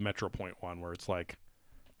the old Metro Point one, where it's like.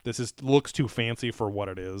 Looks too fancy for what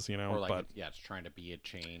it is, you know. Or like but it's trying to be a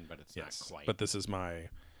chain, but it's not quite. But this is my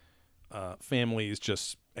family's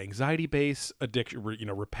just anxiety-based addiction,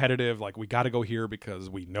 repetitive. Like we got to go here because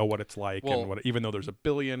we know what it's like, even though there's a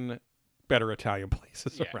billion better Italian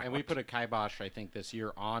places around. And we put a kibosh, I think, this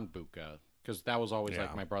year on Buca because that was always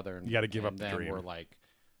like my brother and you got to give up the dream. We're like.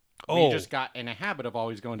 We just got in a habit of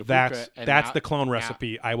always going to Buca. That's the clone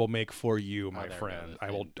recipe I will make for you, my friend.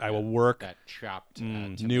 I will work that chopped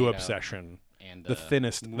new obsession. And the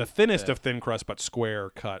thinnest of thin crust but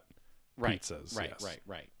square cut pizzas.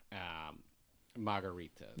 Right.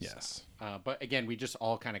 Margaritas. Yes. But again, we just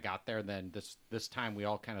all kind of got there. Then this time we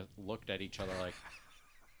all kind of looked at each other like.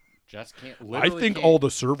 Just can't. I think all the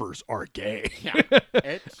servers are gay. Yeah,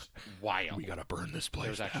 it's wild. We gotta burn this place.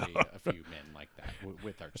 There's actually a few men like that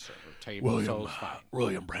with our server table. So it's fine.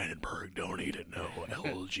 William Brandenburg don't need to know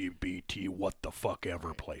LGBT what the fuck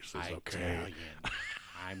ever places. Okay. Italian.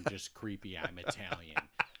 I'm just creepy. I'm Italian.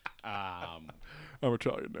 I'm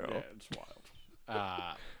Italian now. Yeah, it's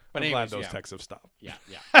wild. But I'm glad those texts have stopped. Yeah.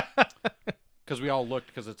 Because we all looked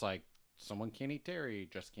because it's like. Someone can't eat dairy,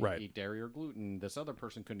 just can't eat dairy or gluten. This other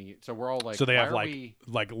person couldn't eat. So we're all like, so they have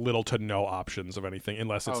like little to no options of anything,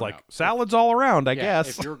 unless it's salads all around. I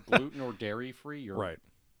guess if you're gluten or dairy free, you're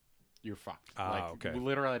you're fucked. Okay. We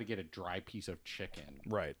literally had to get a dry piece of chicken,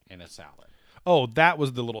 in a salad. Oh, that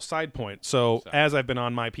was the little side point. So as I've been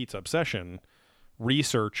on my pizza obsession,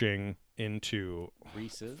 researching into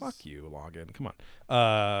Reese's. Fuck you, login. Come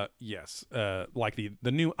on. Yes. Like the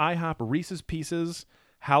new IHOP Reese's Pieces.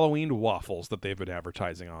 Halloween waffles that they've been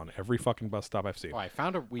advertising on every fucking bus stop I've seen.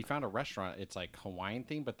 Oh, we found a restaurant. It's like Hawaiian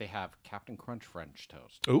theme, but they have Captain Crunch French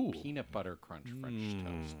toast, peanut butter crunch French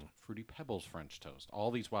toast, Fruity Pebbles French toast,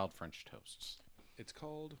 all these wild French toasts. It's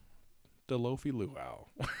called the Lofi Luau.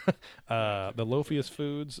 The lofiest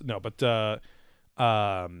foods. No, but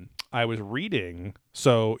I was reading.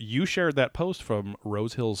 So you shared that post from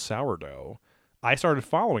Rose Hills Sourdough. I started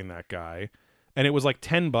following that guy. And it was like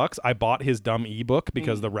 $10. I bought his dumb ebook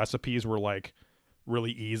because the recipes were like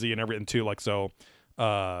really easy and everything too. Like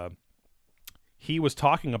he was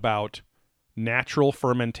talking about natural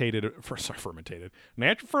fermented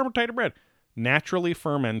bread. Naturally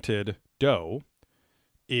fermented dough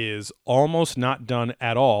is almost not done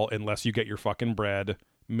at all unless you get your fucking bread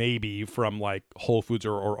maybe from like Whole Foods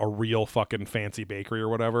or a real fucking fancy bakery or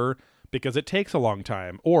whatever, because it takes a long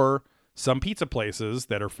time. Or some pizza places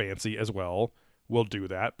that are fancy as well will do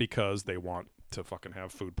that because they want to fucking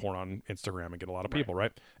have food porn on Instagram and get a lot of people,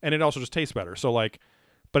 right? And it also just tastes better. So like,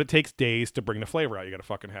 but it takes days to bring the flavor out. You got to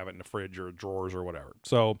fucking have it in the fridge or drawers or whatever.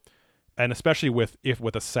 So, and especially with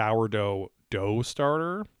a sourdough dough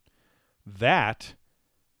starter,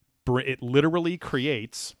 it literally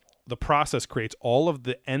creates all of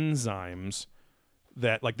the enzymes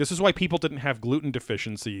that, like, this is why people didn't have gluten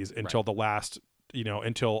deficiencies until the last,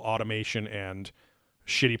 until automation and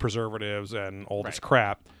shitty preservatives and all this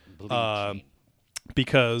crap.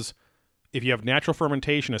 Because if you have natural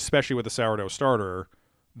fermentation, especially with a sourdough starter,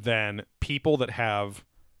 then people that have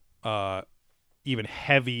even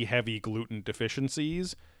heavy gluten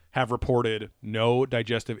deficiencies have reported no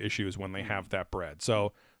digestive issues when they have that bread.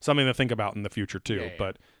 So something to think about in the future too.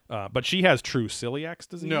 Yeah. But she has true celiac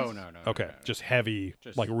disease. No. Okay, no. Just heavy,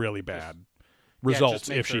 like really bad results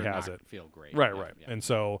if she has it. Feel great. Right. Yeah. And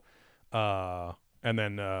so, and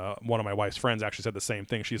then one of my wife's friends actually said the same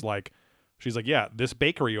thing. She's like, yeah, this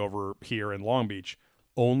bakery over here in Long Beach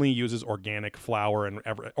only uses organic flour and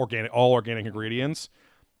all organic ingredients.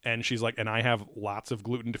 And she's like, and I have lots of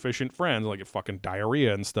gluten deficient friends, like fucking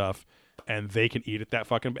diarrhea and stuff, and they can eat it that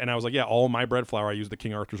fucking. And I was like, yeah, all my bread flour, I use the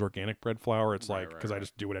King Arthur's organic bread flour. It's because I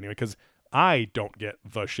just do it anyway, because I don't get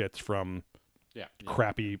the shits from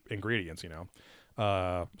crappy ingredients,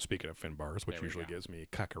 Speaking of Finbars, which usually gives me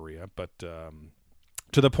cacaria, but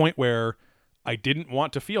to the point where I didn't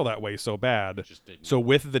want to feel that way so bad. So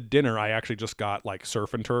with the dinner, I actually just got like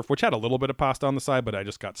surf and turf, which had a little bit of pasta on the side, but I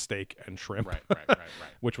just got steak and shrimp, right.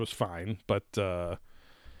 which was fine. But $45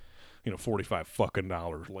 fucking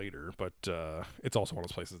later. But it's also one of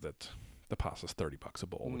those places that the pasta's $30 a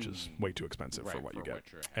bowl, which is way too expensive for what you get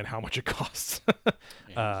and how much it costs.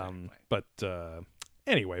 Exactly. But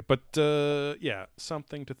anyway, yeah,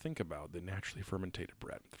 something to think about, the naturally fermented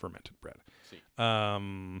bread.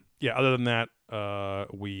 Other than that,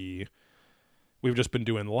 we've just been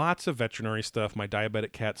doing lots of veterinary stuff. My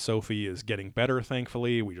diabetic cat Sophie is getting better,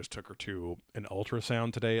 thankfully. We just took her to an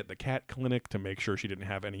ultrasound today at the cat clinic to make sure she didn't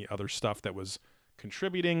have any other stuff that was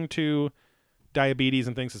contributing to diabetes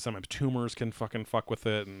and things. So sometimes tumors can fucking fuck with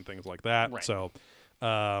it and things like that. Right. So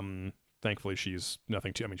thankfully she's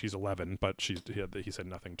nothing too, she's 11, but he said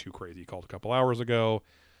nothing too crazy. He called a couple hours ago.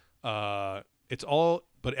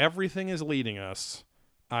 But everything is leading us,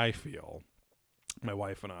 I feel, my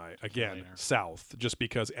wife and I, again, south, just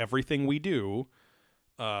because everything we do,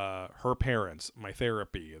 her parents, my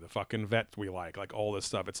therapy, the fucking vet we like all this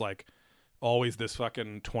stuff, it's like always this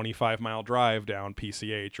fucking 25-mile drive down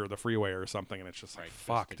PCH or the freeway or something, and it's just like,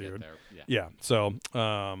 fuck, dude. Yeah. So,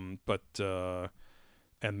 and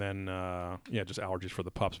then, just allergies for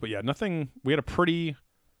the pups. But yeah, nothing, we had a pretty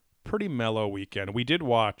mellow weekend. We did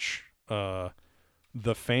watch The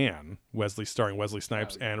Fan, starring Wesley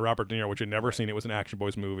Snipes and Robert De Niro, which I'd never seen. It was an Action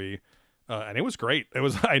Boys movie, and it was great. It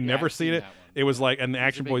was I'd never seen it. It was like, and the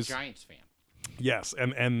Action Boys Giants fan. Yes,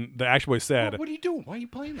 and the Action Boys said, "What are you doing? Why are you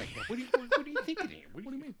playing like that? What are you thinking here? What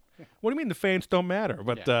do you mean? What do you mean the fans don't matter?"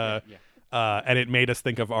 But and it made us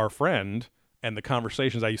think of our friend and the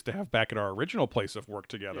conversations I used to have back at our original place of work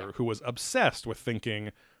together, who was obsessed with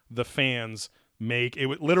thinking the fans make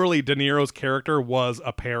it. Literally, De Niro's character was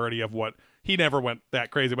a parody of what. He never went that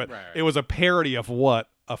crazy, but it was a parody of what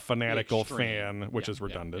a fanatical fan, which is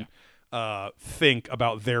redundant, think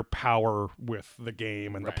about their power with the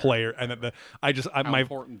game and the player, and how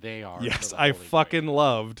important they are. Yes, I fucking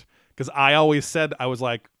loved, because I always said I was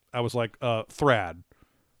like Thrad.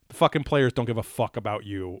 The fucking players don't give a fuck about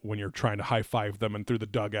you when you're trying to high five them and through the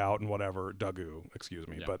dugout and whatever. Dugoo, excuse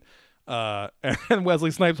me, but and Wesley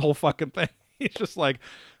Snipes' whole fucking thing. He's just like,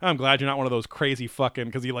 I'm glad you're not one of those crazy fucking,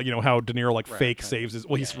 because he how De Niro fake saves his,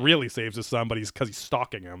 he really saves his son, but because he's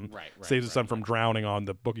stalking him, saves his son from drowning on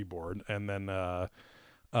the boogie board. And then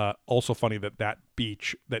also funny that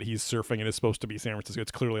beach that he's surfing in is supposed to be San Francisco.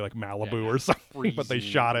 It's clearly like Malibu or something, but they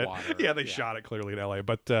shot it. Water. They shot it clearly in LA.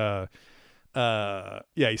 But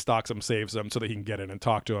he stalks him, saves him so that he can get in and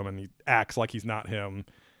talk to him, and he acts like he's not him.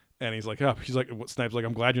 And he's like, Snipes like,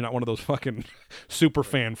 I'm glad you're not one of those fucking super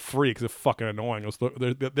fan freaks. They're fucking annoying.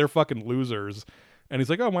 They're fucking losers. And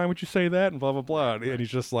he's like, oh, why would you say that? And blah, blah, blah. And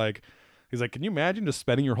he's just like, can you imagine just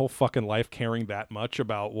spending your whole fucking life caring that much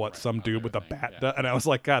about what some dude with a bat does? And I was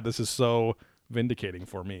like, God, this is so vindicating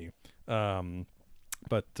for me. Anyway,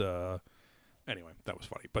 that was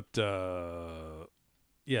funny. But other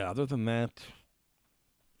than that,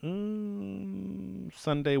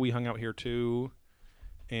 Sunday we hung out here too.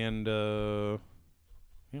 And, that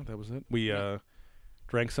was it. We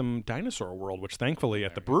drank some Dinosaur World, which thankfully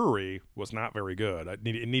at the brewery was not very good.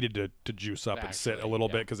 It needed to juice up and sit a little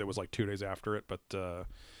bit because it was like 2 days after it, but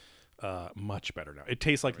much better now. It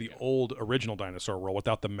tastes like the old original Dinosaur World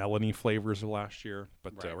without the melony flavors of last year,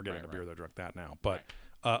 but we're getting a beer that drank that now. But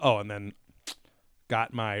and then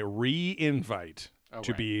got my re-invite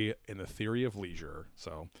to be in the Theory of Leisure,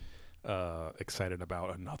 so excited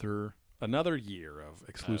about another year of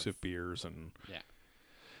exclusive beers and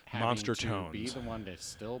monster tones. Be the one to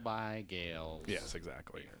still buy Gale's. Yes,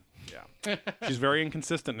 exactly. Beer. Yeah, she's very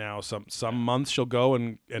inconsistent now. Some months she'll go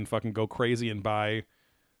and fucking go crazy and buy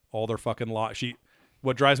all their fucking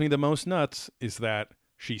What drives me the most nuts is that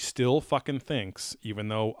she still fucking thinks, even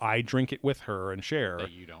though I drink it with her and share,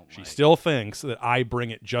 that you don't she still thinks that I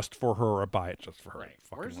bring it just for her or buy it just for her. Right.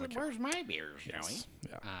 Where's my beers, Joey?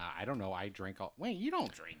 Yeah. I don't know. I drink all. Wait, you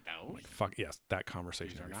don't drink those. Fuck yes, that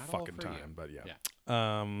conversation every fucking time. But yeah.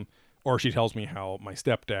 Or she tells me how my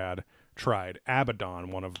stepdad tried Abaddon,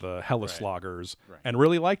 one of the Helles lagers, and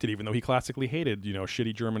really liked it, even though he classically hated,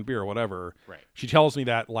 shitty German beer or whatever. Right. She tells me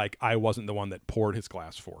that like I wasn't the one that poured his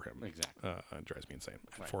glass for him. Exactly. It drives me insane.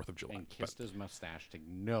 4th of July. And kissed his mustache to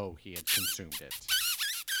know he had consumed it.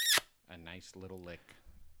 A nice little lick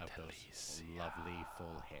of those lovely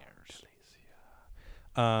full hairs.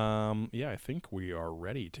 I think we are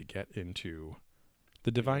ready to get into the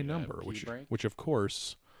divine number, which of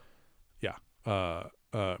course, Mr.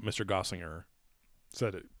 Gossinger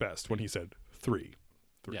said it best when he said 3.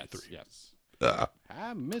 Yes.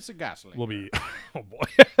 I'm Mr. Gosling. Will be, oh boy,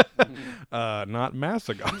 not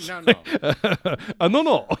Massagots.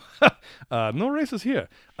 No. No races here.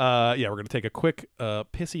 We're going to take a quick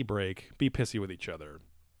pissy break, be pissy with each other,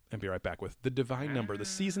 and be right back with The Divine Number, the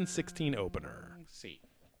season 16 opener.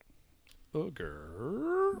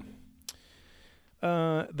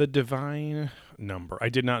 The Divine Number. I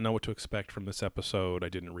did not know what to expect from this episode. I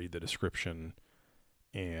didn't read the description,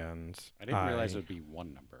 and I didn't realize it would be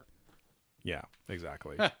one number. Yeah,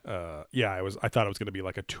 exactly. I thought it was going to be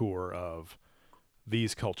like a tour of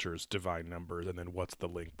these cultures' divine numbers, and then what's the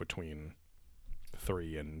link between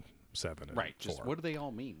 3 and 7 and 4. Just what do they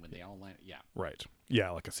all mean when they all line? Yeah. Right. Yeah,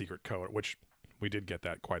 like a secret code, which we did get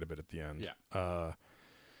that quite a bit at the end. Yeah.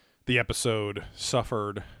 The episode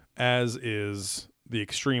suffered, as is the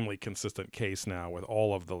extremely consistent case now with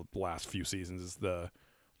all of the last few seasons, is the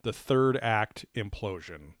third act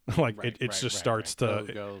implosion. It starts to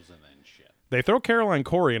goes and then shit. They throw Caroline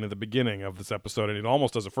Corey in at the beginning of this episode, and it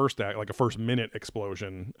almost does a first act, like a first minute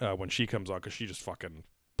explosion when she comes on, because she just fucking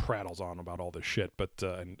prattles on about all this shit. But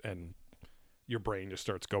and your brain just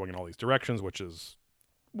starts going in all these directions, which is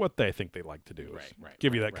what they think they like to do.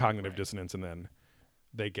 Give you that cognitive dissonance, and then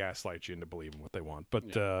they gaslight you into believing what they want.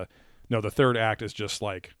 But no, the third act is just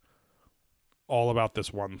like all about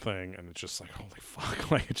this one thing, and it's just like, holy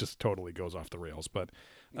fuck, like it just totally goes off the rails. But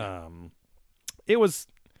it was,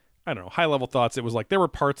 I don't know, high level thoughts. It was like there were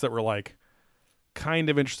parts that were like kind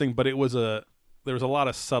of interesting, but there was a lot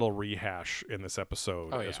of subtle rehash in this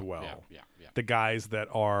episode as well. Yeah. The guys that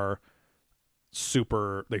are they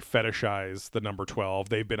fetishize the number 12.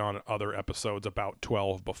 They've been on other episodes about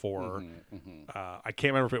 12 before. I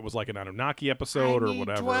can't remember if it was like an Anunnaki episode or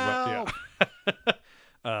whatever. 12. But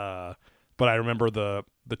yeah. But I remember the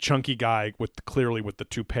chunky guy with the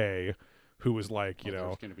toupee, who was like,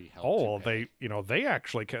 they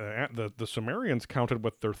actually the Sumerians counted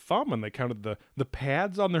with their thumb, and they counted the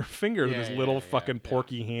pads on their fingers. His little fucking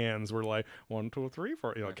porky hands were like 1, 2, 3,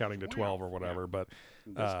 4, counting to 12 or whatever. But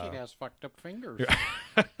this kid has fucked up fingers.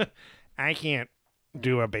 I can't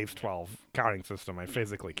do a base 12 counting system. I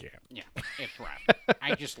physically can't. Yeah, it's rough.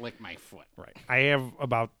 I just lick my foot. Right. I have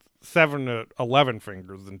about 7 to 11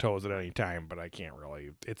 fingers and toes at any time, but I can't really.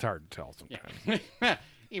 It's hard to tell sometimes. Yeah.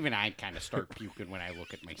 Even I kind of start puking when I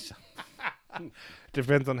look at myself.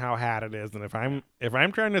 Depends on how hot it is, and if I'm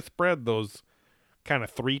trying to spread those kind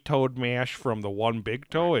of 3-toed mash from the one big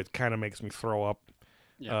toe, it kind of makes me throw up.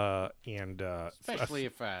 Yeah. Especially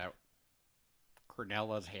if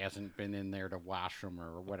Cornella's hasn't been in there to wash them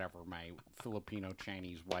or whatever. My Filipino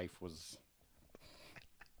Chinese wife was.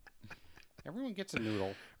 Everyone gets a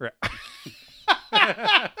noodle. Right.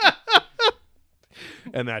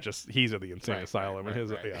 And that he's at the insane asylum. And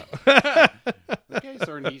The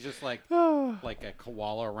guy's he's just like a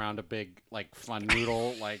koala around a big, like, fun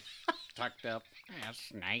noodle, like, tucked up.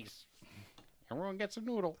 That's nice. Everyone gets a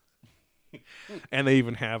noodle. And they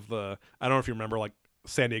even have I don't know if you remember, like,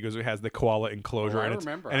 San Diego's has the koala enclosure, I and it's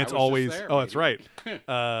remember. And it's always that's right.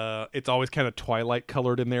 It's always kind of twilight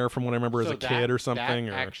colored in there, from what I remember as a kid or something.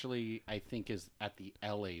 That actually, I think, is at the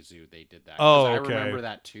LA Zoo. They did that. Oh, okay. I remember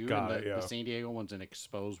that too. The San Diego one's an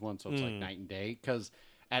exposed one, so it's like night and day. Because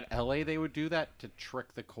at LA they would do that to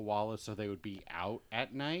trick the koalas, so they would be out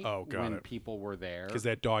at night when people were there. Because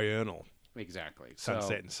they're diurnal. Exactly.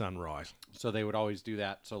 Sunset and sunrise. So they would always do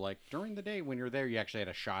that. So, like, during the day when you're there, you actually had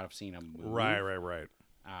a shot of seeing them move. Right.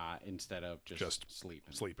 Instead of just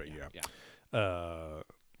sleeping. Yeah.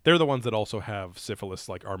 They're the ones that also have syphilis,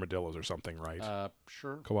 like armadillos or something, right?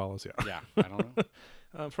 Sure. Koalas, yeah. Yeah, I don't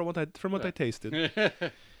know. From what I tasted.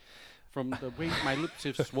 From the way my lips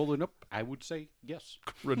have swollen up, I would say yes.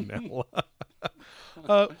 Granella.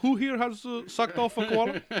 Who here has sucked off a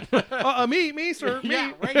koala? Me, sir. Me.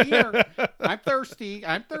 Yeah, right here. I'm thirsty.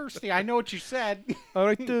 I know what you said. All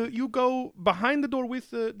right, you go behind the door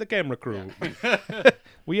with the camera crew. Yeah.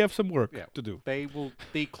 We have some work to do. They will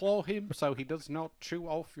declaw him so he does not chew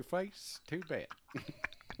off your face. Too bad.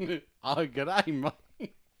 Good eye,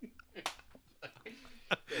 mate.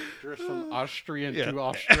 Just from Austrian to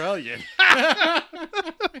Australian.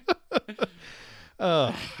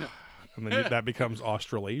 And then that becomes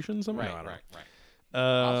Australasian somehow. Right.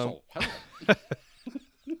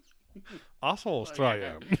 Also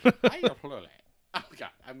Australia. Oh God,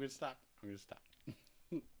 I'm gonna stop.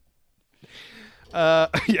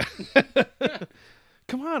 Yeah.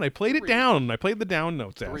 Come on, I played it down. I played the down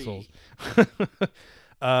notes, assholes.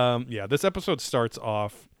 This episode starts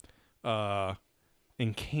off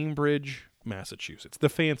in Cambridge, Massachusetts, the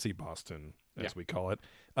fancy Boston, as we call it.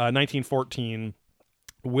 1914.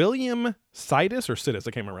 William Sidis or Sidis,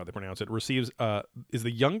 I can't remember how they pronounce it, is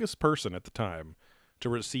the youngest person at the time to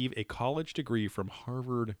receive a college degree from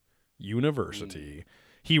Harvard University.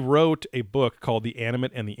 He wrote a book called The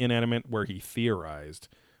Animate and the Inanimate, where he theorized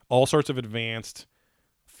all sorts of advanced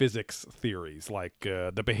physics theories, like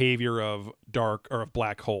the behavior of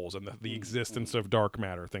black holes and the existence of dark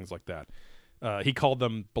matter, things like that. He called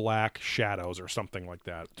them black shadows or something like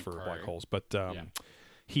that for black holes. But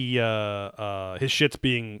his shit's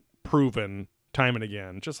being proven time and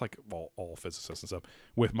again, just like all physicists and stuff,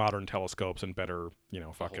 with modern telescopes and better,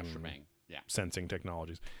 fucking sensing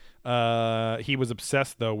technologies. He was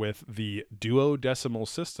obsessed, though, with the duodecimal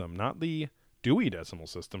system, not the Dewey Decimal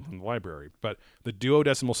System from the library, but the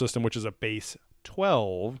duodecimal system, which is a base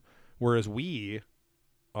 12, whereas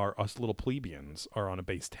us little plebeians, are on a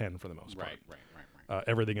base 10 for the most part. Right.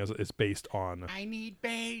 Everything is based on... I need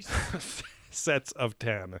base! sets of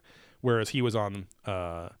 10, whereas he was on...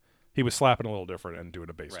 he was slapping a little different and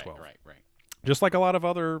doing a base 12. Right. Just like a lot of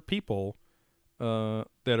other people that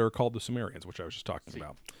are called the Sumerians, which I was just talking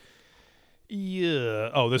about. Yeah.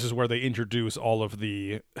 Oh, this is where they introduce all of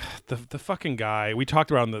the fucking guy. We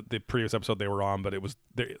talked about in the previous episode they were on, but it was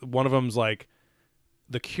one of them's like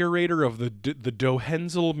the curator of the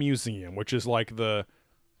Dohenzl Museum, which is like the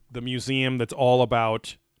museum that's all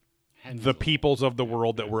about the peoples of the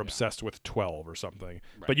world that were obsessed with 12 or something.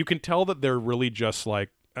 Right. But you can tell that they're really just like,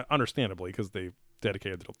 understandably, because they've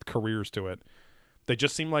dedicated their careers to it, they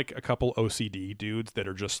just seem like a couple OCD dudes that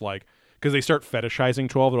are just like, because they start fetishizing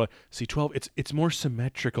 12. They're like, see, 12, it's more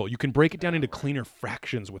symmetrical. You can break it down into cleaner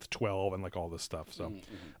fractions with 12 and like all this stuff. So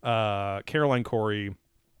Caroline Corey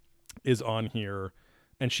is on here,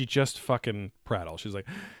 and she just fucking prattles. She's like,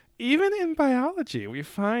 even in biology, we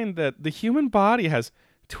find that the human body has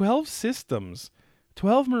 12 systems,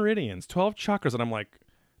 12 meridians, 12 chakras. And I'm like,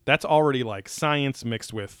 that's already like science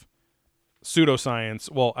mixed with pseudoscience.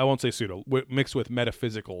 Well, I won't say pseudo, mixed with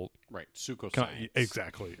metaphysical. Right, pseudoscience.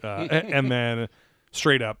 Exactly. And then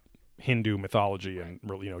straight up Hindu mythology and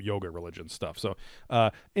yoga religion stuff. So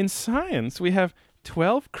in science, we have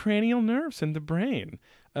 12 cranial nerves in the brain.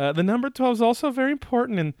 The number 12 is also very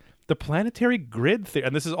important in the planetary grid theory.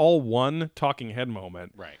 And this is all one talking head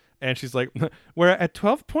moment. Right. And she's like, where at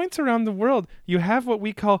 12 points around the world, you have what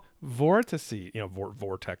we call vortices,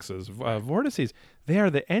 vortexes, vortices. They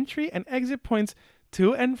are the entry and exit points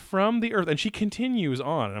to and from the Earth. And she continues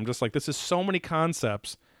on. And I'm just like, this is so many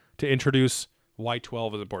concepts to introduce why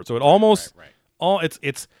 12 is important. So it almost,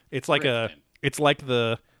 it's like it's like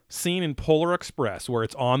the scene in Polar Express where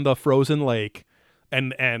it's on the frozen lake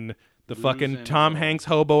and the fucking Tom Hanks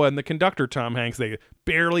hobo and the conductor Tom Hanks, they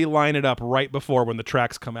barely line it up right before when the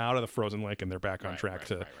tracks come out of the frozen lake and they're back on track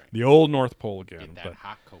to the old North Pole again. Get that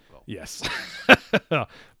hot cocoa. Yes.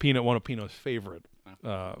 Peanut, one of Pino's favorite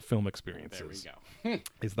film experiences. There we go.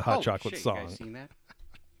 Is the hot chocolate song. You guys seen that?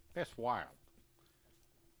 That's wild.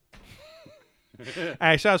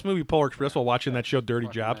 I saw this movie Polar Express while watching that show Dirty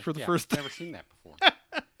Jobs for the first time. I've never seen that before.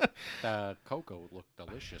 The cocoa looked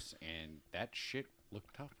delicious, and that shit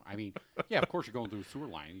looked tough. I mean, yeah, of course you're going through a sewer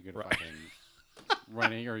line. You're going to fucking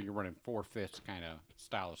running, or you're running 4/5 kind of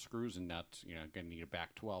style of screws and nuts. You're going to need a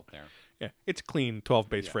back 12 there. Yeah, it's clean 12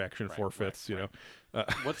 base fraction, 4/5. You know.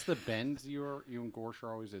 What's the bends you and Gorsh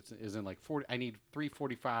are always? Isn't like 40. I need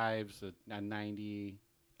 345s, a 90.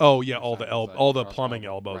 Oh yeah, all the plumbing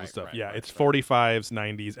elbows and stuff. It's 45s,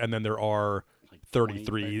 90s, and then there are like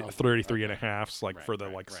 33 and a halves, like for the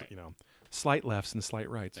slight lefts and slight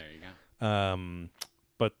rights. There you go.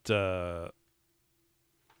 But I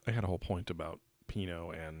had a whole point about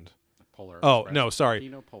Pinot and Polar. Oh no, sorry.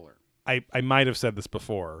 Pinot Polar. I might have said this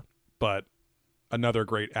before, but another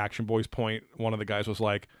great Action Boys point. One of the guys was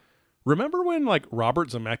like, remember when like Robert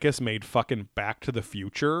Zemeckis made fucking Back to the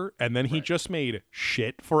Future and then he just made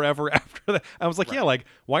shit forever after that? I was like, yeah, like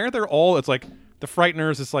why aren't there all? It's like The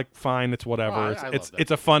Frighteners. It's like fine, it's whatever.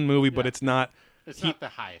 It's a fun movie, but it's not. It's not the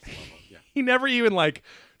highest level. Yeah. He never even like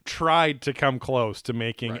tried to come close to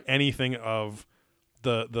making anything of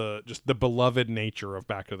the just the beloved nature of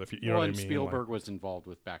Back to the Future. You know what I mean? Spielberg was involved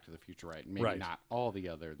with Back to the Future, right? Maybe not all the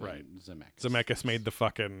other than Zemeckis. Zemeckis made the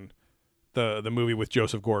fucking the movie with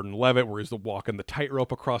Joseph Gordon-Levitt where he's walking the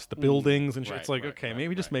tightrope across the buildings and shit. It's like,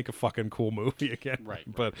 maybe just make a fucking cool movie again.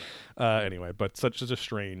 Anyway, but such a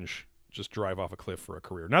strange just drive off a cliff for a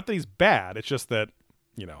career. Not that he's bad. It's just that,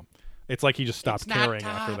 it's like he just stopped caring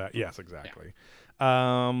after that. Yes, exactly.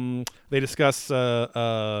 Yeah. They discuss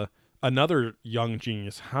another young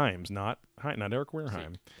genius, Himes, not Eric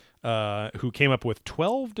Wareheim, who came up with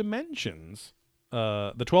 12 dimensions.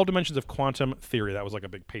 The 12 dimensions of quantum theory. That was like a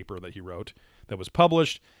big paper that he wrote that was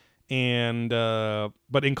published. And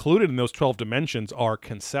but included in those 12 dimensions are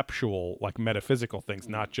conceptual, like metaphysical things,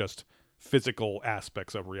 not just physical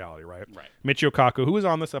aspects of reality, right? Michio Kaku, who is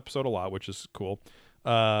on this episode a lot, which is cool,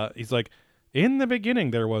 he's like, in the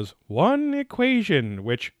beginning there was one equation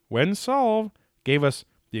which, when solved, gave us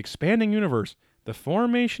the expanding universe, the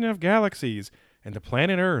formation of galaxies, and the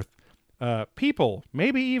planet Earth, people,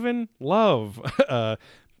 maybe even love.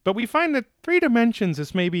 But we find that 3 dimensions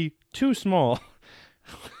is maybe too small.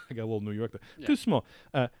 I got a little New York there. Yeah. Too small.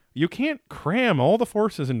 You can't cram all the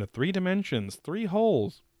forces into 3 dimensions, 3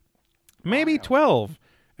 holes, maybe 12.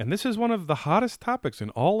 And this is one of the hottest topics in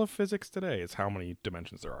all of physics today, is how many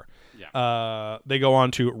dimensions there are. Yeah. They go on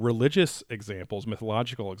to religious examples,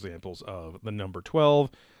 mythological examples of the number 12.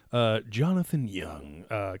 Jonathan Young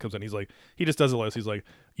comes in. He's like, he just does a list. He's like,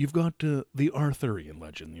 you've got the Arthurian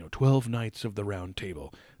legend, 12 knights of the Round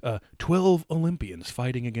Table, 12 Olympians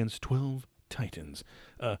fighting against 12 Titans,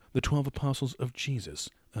 the 12 apostles of Jesus,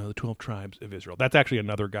 the 12 tribes of Israel. That's actually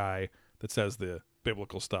another guy that says the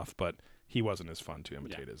biblical stuff, but he wasn't as fun to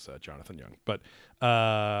imitate as Jonathan Young. But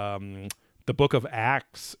the book of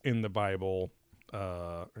Acts in the Bible,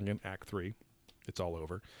 again, Act 3, it's all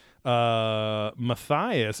over.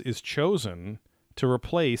 Matthias is chosen to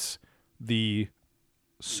replace the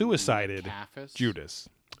suicided Judas.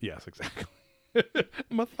 Yes, exactly.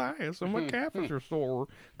 Matthias, I'm a catheter sore,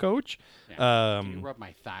 coach. Yeah. You rub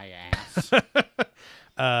my thigh ass.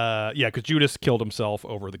 Yeah, because Judas killed himself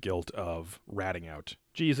over the guilt of ratting out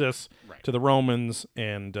Jesus to the Romans,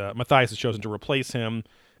 and Matthias is chosen to replace him.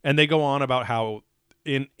 And they go on about how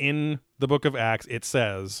in the book of Acts it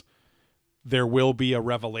says there will be a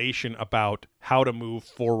revelation about how to move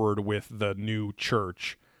forward with the new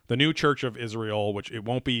church of Israel, which it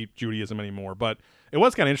won't be Judaism anymore. But it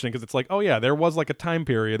was kind of interesting because it's like, oh yeah, there was like a time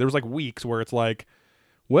period, there was like weeks where it's like,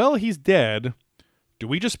 well, he's dead. Do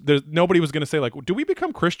we just, nobody was going to say like, do we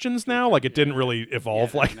become Christians now? Like it didn't really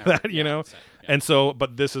evolve that, you know? And so,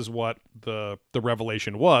 but this is what the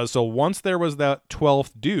revelation was. So once there was that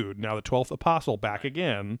 12th dude, now the 12th apostle back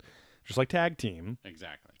again, just like tag team.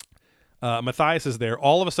 Exactly. Matthias is there.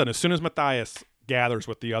 All of a sudden, as soon as Matthias gathers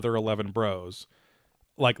with the other 11 bros,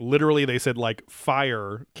 like literally they said like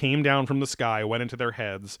fire came down from the sky, went into their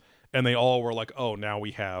heads, and they all were like, oh, now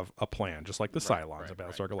we have a plan, just like the Cylons of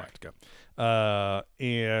Battlestar Galactica.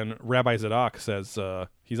 And Rabbi Zadok says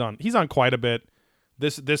he's on quite a bit.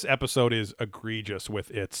 This episode is egregious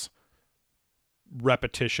with its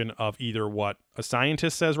repetition of either what a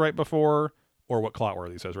scientist says right before or what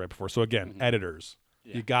Clotworthy says right before. So again, editors,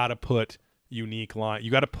 you got to put unique line.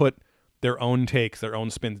 You got to put their own takes, their own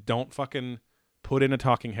spins. Don't fucking put in a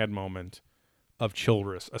talking head moment of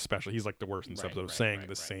Childress, especially. He's like the worst in this episode, saying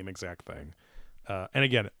the same exact thing. And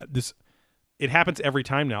again, it happens every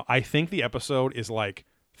time now. I think the episode is like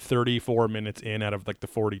 34 minutes in out of like the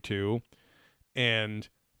 42, and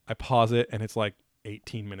I pause it and it's like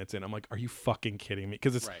 18 minutes in. I'm like, are you fucking kidding me?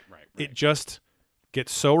 Because it just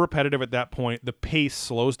gets so repetitive at that point. The pace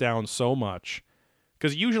slows down so much.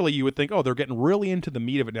 Because usually you would think, oh, they're getting really into the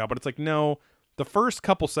meat of it now, but it's like, no. The first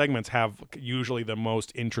couple segments have usually the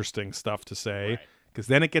most interesting stuff to say, because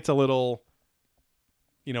then it gets a little,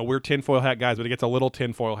 we're tinfoil hat guys, but it gets a little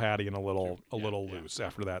tinfoil hatty and a little loose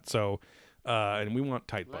after that. So, and we want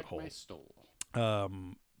tight like butthole. My stole.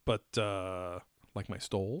 Like my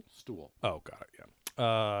stole? Stool. Oh, got it.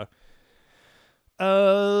 Yeah.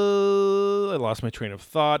 I lost my train of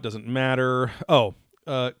thought. Doesn't matter. Oh,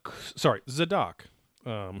 sorry. Zadok.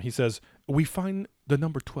 He says, we find the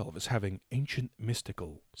number 12 as having ancient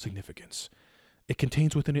mystical significance. It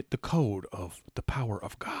contains within it the code of the power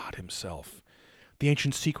of God himself, the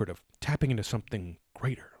ancient secret of tapping into something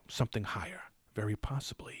greater, something higher, very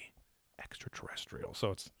possibly extraterrestrial.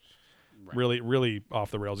 So it's really, really off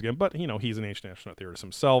the rails again, but, he's an ancient astronaut theorist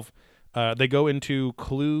himself. They go into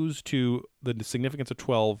clues to the significance of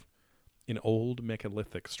 12 in old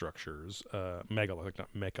megalithic structures. Megalithic,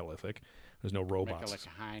 not mechalithic. There's no robots.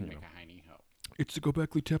 It's the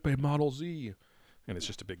Göbekli Tepe Model Z. And it's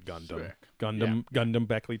just a big Gundam. Sick. Gundam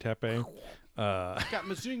Bekli Tepe. Got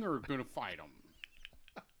Mazinger gonna fight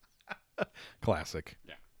him. Classic.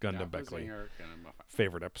 Yeah. Gundam Bekli.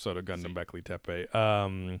 Favorite episode of Gundam Bekli Tepe.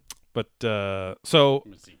 So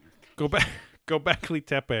Göbekli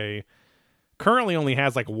Tepe currently only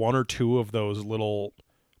has like one or two of those little,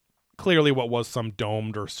 clearly what was some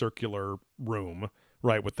domed or circular room,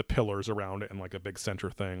 right, with the pillars around it and like a big center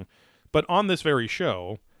thing. But on this very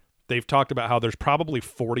show, they've talked about how there's probably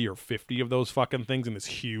 40 or 50 of those fucking things in this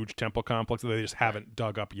huge temple complex that they just haven't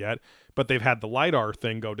dug up yet. But they've had the LiDAR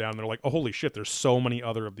thing go down. And they're like, oh, holy shit, there's so many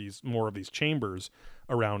more of these chambers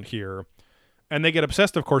around here. And they get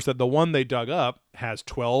obsessed, of course, that the one they dug up has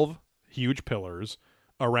 12 huge pillars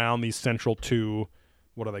around these central two,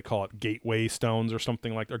 what do they call it, gateway stones or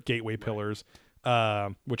something like that, or gateway pillars,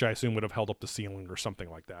 which I assume would have held up the ceiling or something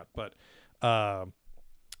like that. But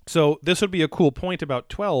so this would be a cool point about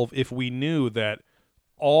 12 if we knew that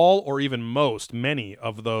all or even many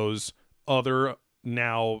of those other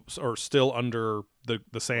now or still under the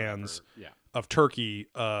sands of Turkey,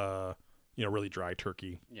 really dry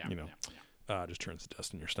Turkey, just turns to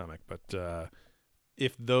dust in your stomach. But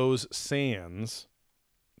if those sands,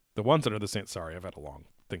 the ones under the sands, sorry, I've had a long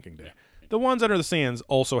thinking day. The ones under the sands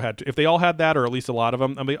also had, if they all had that, or at least a lot of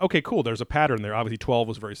them, I mean, okay, cool, there's a pattern there. Obviously 12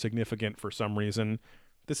 was very significant for some reason.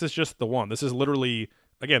 This is just the one. This is literally,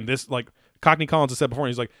 again, this, like Cockney Collins has said before,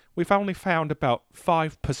 he's like, we've only found about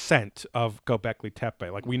 5% of Göbekli Tepe.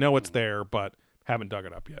 Like, we know it's there, but haven't dug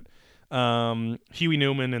it up yet. Huey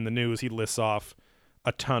Newman in the news, he lists off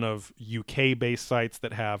a ton of UK-based sites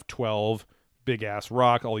that have 12 big-ass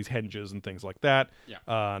rock, all these henges and things like that.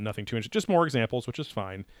 Yeah. Nothing too interesting. Just more examples, which is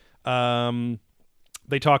fine.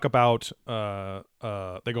 They talk about,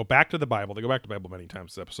 they go back to the Bible. They go back to the Bible many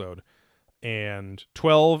times this episode. And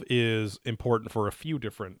 12 is important for a few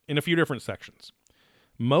different sections.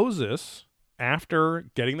 Moses, after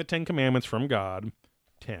getting the 10 commandments from God,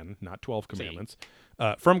 10, not 12 commandments,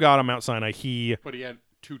 from God on Mount Sinai, But he had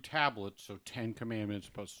 2 tablets, so 10 commandments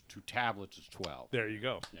plus 2 tablets is 12. There you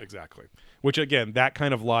go. Yeah. Exactly. Which, again, that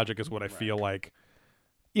kind of logic is what I feel like.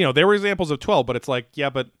 There were examples of 12, but it's like, yeah,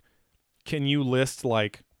 but can you list,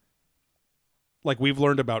 like we've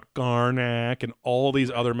learned about Karnak and all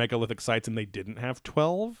these other megalithic sites, and they didn't have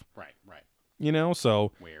 12? Right.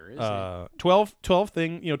 So where is it? 12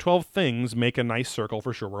 things make a nice circle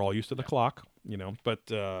for sure. We're all used to the clock,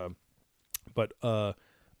 but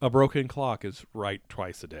a broken clock is right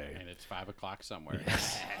twice a day. And it's 5 o'clock somewhere.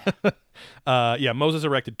 Yes. Moses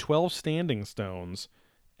erected 12 standing stones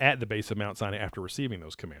at the base of Mount Sinai after receiving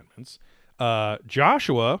those commandments.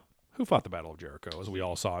 Joshua, who fought the Battle of Jericho, as we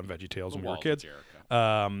all saw in VeggieTales when we were kids,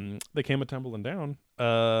 they came a-tumbling down.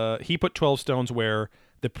 He put 12 stones where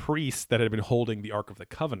the priests that had been holding the Ark of the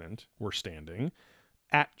Covenant were standing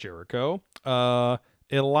at Jericho.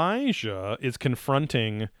 Elijah is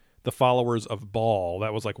confronting the followers of Baal.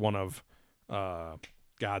 That was like one of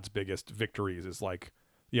God's biggest victories, is like,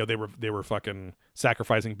 they were fucking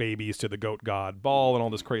sacrificing babies to the goat god Baal and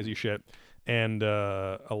all this crazy shit. And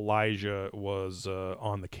Elijah was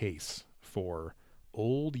on the case for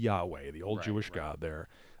old Yahweh, the old Jewish god there.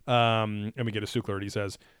 And we get a Sukler. He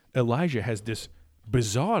says, Elijah has this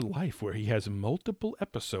bizarre life where he has multiple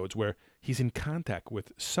episodes where he's in contact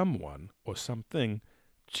with someone or something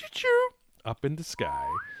choo-choo up in the sky.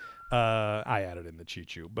 I added in the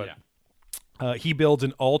choo-choo, but he builds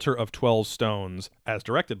an altar of 12 stones as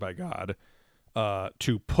directed by God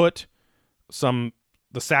to put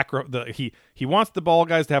he wants the Baal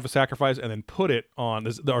guys to have a sacrifice and then put it on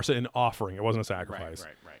this, or an offering. It wasn't a sacrifice.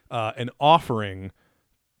 Right. An offering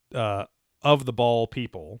of the Baal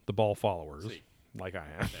people, the Baal followers, like I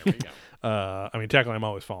am. There we go. I mean, technically, I'm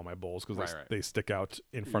always following my bulls because they stick out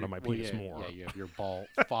in front of my penis more. Yeah, you have your Baal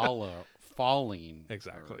falling.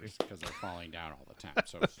 Exactly. Because they're falling down all the time,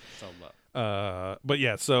 so it's so low. But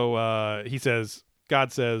yeah, so he says,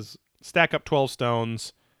 God says, stack up 12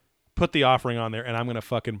 stones, put the offering on there, and I'm going to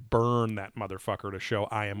fucking burn that motherfucker to show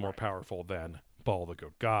I am more powerful than Baal the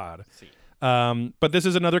goat god. But this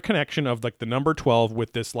is another connection of like the number 12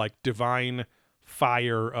 with this like divine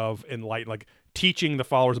fire of enlightenment, like teaching the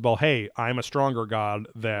followers of Baal, hey, I'm a stronger god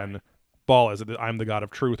than Baal is. I'm the god of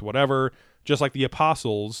truth, whatever. Just like the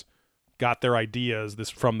apostles got their ideas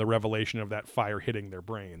from the revelation of that fire hitting their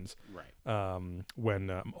brains. When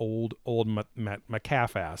old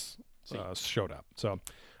McCaff-ass showed up. So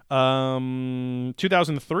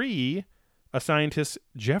 2003, a scientist,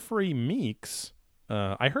 Jeffrey Meeks,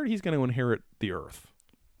 I heard he's going to inherit the Earth.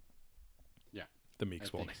 Yeah. The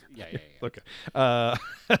Meeks will. Yeah. Okay. And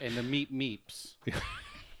the Meeps.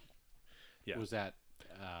 Yeah. Was that?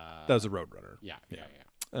 That was a Roadrunner. Yeah.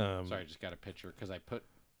 Sorry, I just got a picture because I put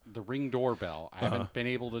the Ring doorbell. I haven't been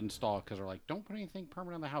able to install it because they're like, don't put anything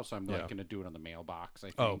permanent on the house. So I'm like going to do it on the mailbox, I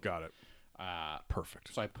think. Oh, got it.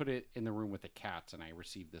 Perfect. So I put it in the room with the cats, and I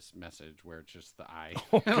received this message where it's just the eye.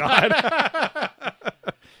 Oh God.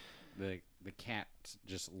 the cat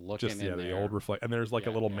just looking in there. The old reflect. And there's like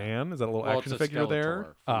a little man. Is that a little action figure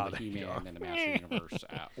there? From the He-Man and the Master Universe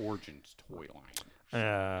Origins toy line.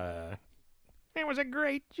 That was a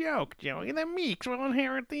great joke, Joey. The Meeks will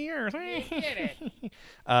inherit the Earth. You did it.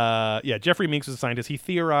 Yeah, Jeffrey Meeks is a scientist. He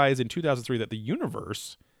theorized in 2003 that the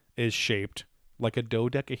universe is shaped like a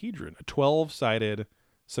dodecahedron, a 12-sided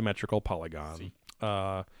symmetrical polygon.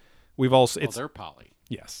 We've also they're poly.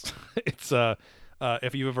 Yes, it's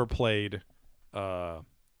if you've ever played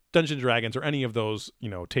Dungeons and Dragons or any of those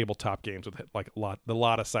tabletop games with like the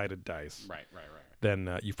lot-sided dice, right.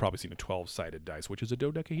 Then you've probably seen a 12-sided dice, which is a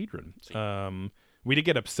dodecahedron. We did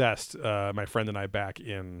get obsessed, my friend and I, back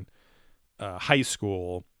in high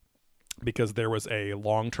school, because there was a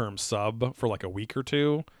long-term sub for like a week or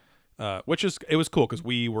two, it was cool because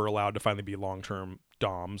we were allowed to finally be long-term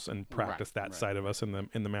DOMs and practice that side of us in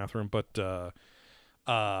the math room. But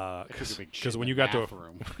because when you got to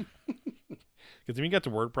because when you got to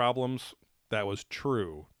word problems, that was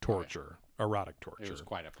true torture, erotic torture. It was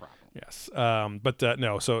quite a problem. Yes, but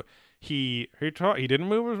no. So he didn't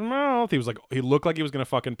move his mouth. He looked like he was gonna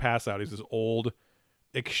fucking pass out. He's this old,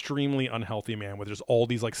 extremely unhealthy man with just all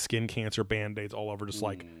these like skin cancer band-aids all over, just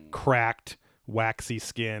like cracked, waxy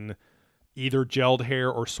skin, either gelled hair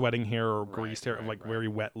or sweating hair or greased hair, very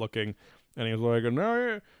wet looking. And he was like,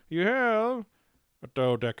 "No, you have a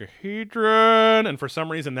dodecahedron." And for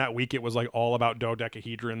some reason that week it was like all about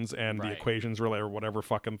dodecahedrons and the equations really, or whatever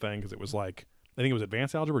fucking thing, because it was like, I think it was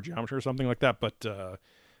advanced algebra, geometry, or something like that. But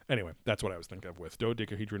anyway, that's what I was thinking of with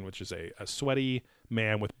dodecahedron, which is a sweaty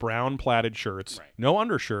man with brown plaided shirts, no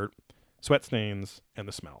undershirt, sweat stains, and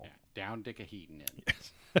the smell. Yeah. Down dickahedonin.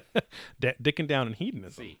 Yes. Dicking down in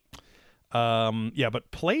hedonism.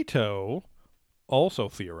 But Plato also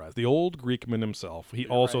theorized. The old Greek man himself, he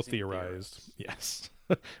also theorized. Yes.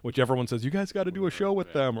 Which everyone says, you guys got to do a show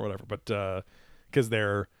with them or whatever. But because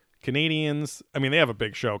they're Canadians. I mean, they have a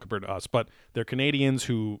big show compared to us, but they're Canadians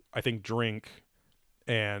who I think drink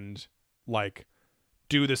and like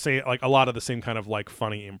do the same, like a lot of the same kind of like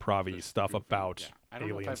funny improv-y stuff about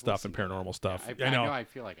alien stuff and paranormal stuff. I know. I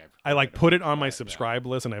feel like I like put it on my subscribe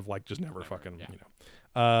list, and I've like just never fucking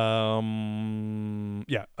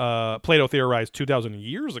Plato theorized 2,000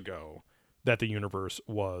 years ago that the universe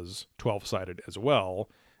was 12-sided as well,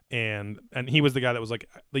 and he was the guy that was like,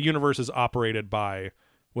 the universe is operated by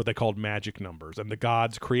what they called magic numbers, and the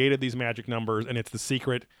gods created these magic numbers, and it's the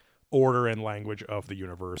secret order and language of the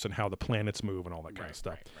universe and how the planets move and all that kind of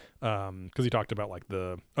stuff. Because he talked about like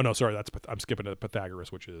I'm skipping to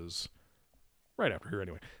Pythagoras, which is right after here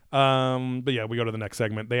anyway. But yeah, we go to the next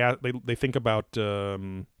segment. They think about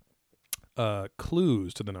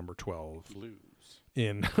clues to the number 12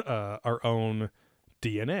 in our own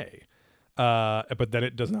DNA, but then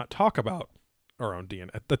it does not talk about our own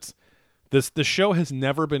DNA. The show has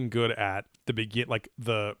never been good at the begin, like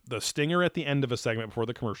the stinger at the end of a segment before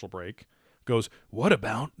the commercial break goes, "What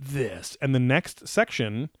about this?" And the next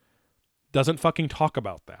section doesn't fucking talk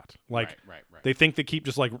about that. Like they think they keep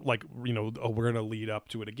just like we're gonna lead up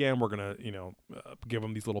to it again. We're gonna give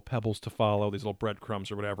them these little pebbles to follow, these little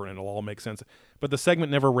breadcrumbs or whatever, and it'll all make sense. But the segment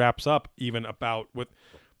never wraps up even about with.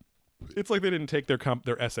 It's like they didn't take their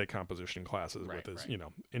essay composition classes with his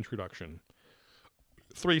introduction.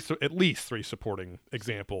 At least three supporting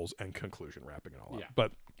examples and conclusion wrapping and all that.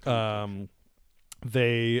 But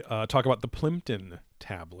they talk about the Plimpton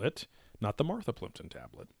tablet, not the Martha Plimpton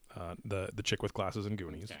tablet, the chick with glasses and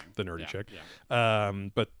Goonies, the nerdy chick,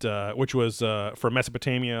 but which was from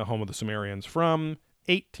Mesopotamia, home of the Sumerians, from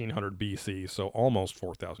 1800 BC, so almost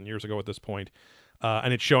 4,000 years ago at this point,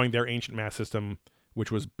 and it's showing their ancient math system,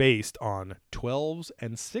 which was based on 12s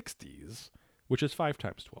and 60s, which is 5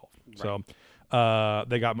 times 12. So.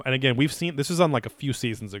 They got, and again, we've seen, this is on like a few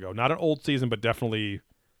seasons ago, not an old season, but definitely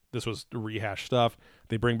this was rehashed stuff.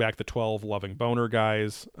 They bring back the 12 loving boner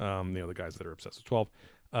guys, the guys that are obsessed with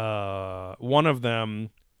 12. One of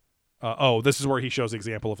them, this is where he shows the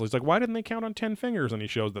example of, he's like, why didn't they count on 10 fingers? And he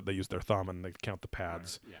shows that they use their thumb and they count the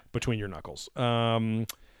pads between your knuckles. And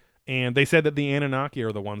they said that the Anunnaki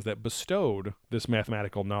are the ones that bestowed this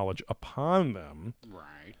mathematical knowledge upon them.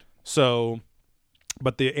 Right. So,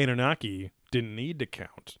 but the Anunnaki didn't need to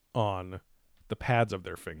count on the pads of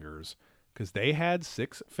their fingers because they had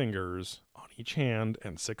 6 fingers on each hand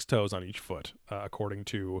and 6 toes on each foot, according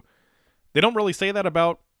to... They don't really say that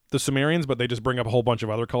about the Sumerians, but they just bring up a whole bunch of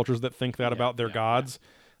other cultures that think that about their gods.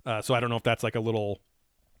 So I don't know if that's like a little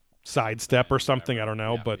sidestep or something. I don't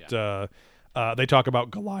know. But they talk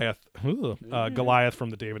about Goliath. Goliath from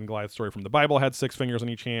the David and Goliath story from the Bible had 6 fingers on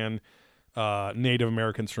each hand. Native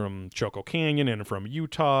Americans from Choco Canyon and from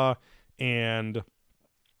Utah. And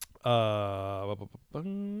what?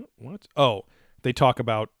 Oh, they talk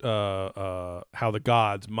about how the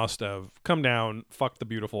gods must have come down, fucked the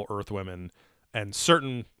beautiful earth women, and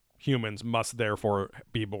certain humans must therefore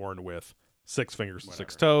be born with 6 fingers and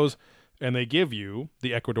 6 toes. And they give you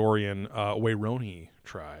the Ecuadorian Waironi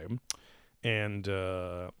tribe. And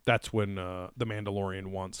that's when the Mandalorian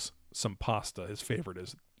wants some pasta. His favorite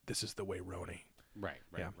is This Is the Way Roni. Right.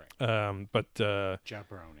 But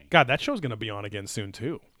Jabroni. God, that show's gonna be on again soon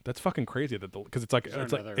too. That's fucking crazy that because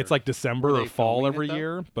it's like December or fall every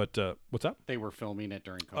year. But what's up? They were filming it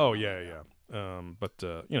during COVID. Oh yeah. But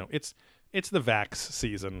it's the vax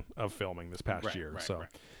season of filming this past year.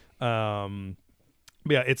 But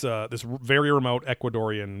yeah, it's this very remote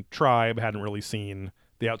Ecuadorian tribe hadn't really seen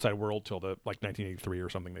the outside world till 1983 or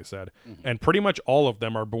something, they said. Mm-hmm. And pretty much all of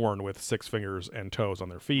them are born with 6 fingers and toes on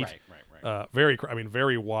their feet. Right.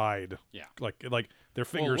 Very wide. Yeah. Like their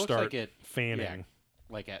fingers start fanning. Yeah,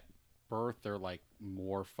 like at birth, they're like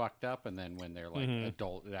more fucked up, and then when they're like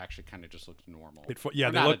adult, it actually kind of just looks normal.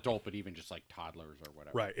 Not adult, but even just like toddlers or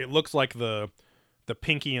whatever. Right. It looks like the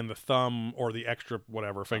pinky and the thumb or the extra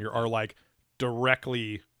whatever finger are like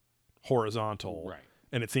directly horizontal. Right.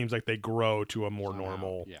 And it seems like they grow to a more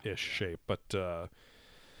normal-ish shape. But,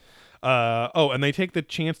 and they take the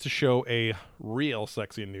chance to show a real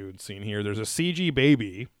sexy nude scene here. There's a CG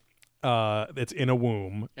baby that's in a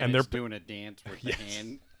womb. And they're doing a dance with the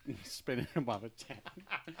hand, spinning him on a tent.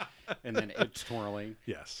 And then it's twirling.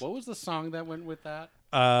 Yes. What was the song that went with that?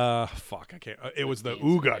 Fuck, I can't. It was the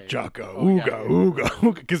Ooga Chaka,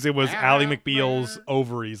 Ooga, because it was Ally McBeal's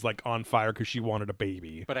ovaries like on fire because she wanted a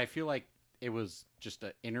baby. But I feel like it was just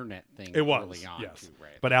an internet thing. It was, early on yes. too,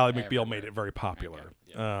 right? But Ally McBeal made it very popular.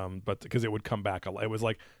 Okay, yeah. But because it would come back, it was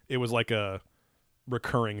like a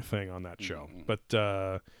recurring thing on that show. Mm-hmm. But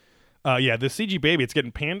the CG baby, it's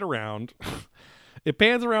getting panned around. It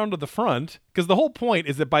pans around to the front because the whole point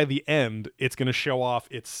is that by the end, it's going to show off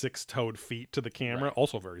its 6-toed feet to the camera. Right.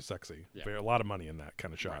 Also very sexy. Yeah. A lot of money in that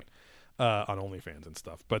kind of shot Right. On OnlyFans and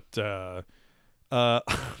stuff. But the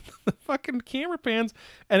fucking camera pans,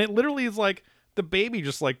 and it literally is like the baby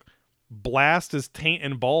just like blasts his taint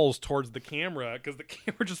and balls towards the camera because the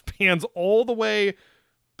camera just pans all the way,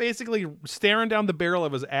 basically staring down the barrel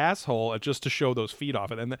of his asshole just to show those feet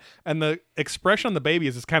off it. And the expression on the baby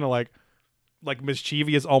is just kind of like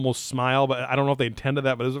mischievous, almost smile, but I don't know if they intended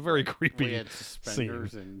that, but it was a very creepy We had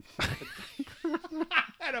suspenders scene. and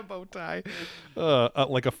And a bow tie,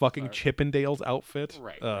 like a fucking Chippendales outfit.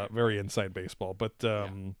 Right. Very inside baseball, but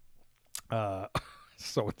so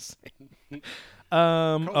insane.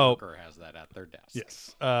 coworker has that at their desk.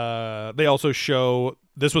 Yes. They also show,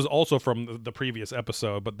 this was also from the previous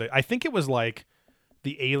episode, but I think it was like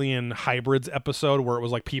the alien hybrids episode where it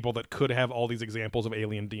was like people that could have all these examples of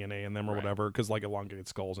alien DNA in them or whatever, because like elongated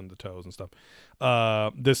skulls and the toes and stuff.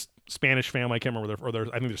 This Spanish family, I can't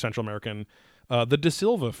remember, I think they're Central American, the De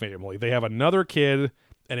Silva family. They have another kid,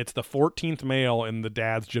 and it's the 14th male in the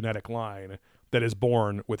dad's genetic line that is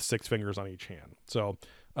born with 6 fingers on each hand. So,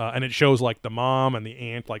 and it shows like the mom and the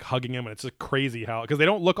aunt like hugging him, and it's just crazy how, because they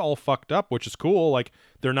don't look all fucked up, which is cool. Like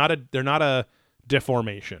they're not a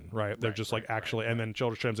deformation, right? They're just like actually, and then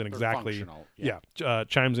Childress chimes in exactly.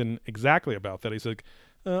 Chimes in exactly about that. He's like,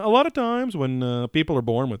 a lot of times when people are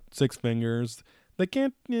born with 6 fingers, they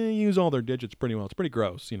can't use all their digits pretty well. It's pretty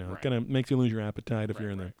gross, It kind of makes you lose your appetite if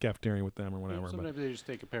you're in the cafeteria with them or whatever. Sometimes they just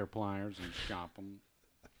take a pair of pliers and chop them.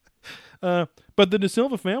 But the De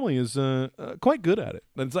Silva family is quite good at it.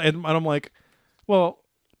 And I'm like, well,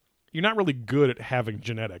 you're not really good at having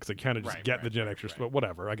genetics. They kind of just get the genetics, but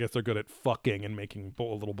whatever. I guess they're good at fucking and making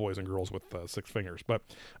little boys and girls with 6 fingers. But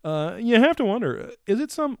you have to wonder, is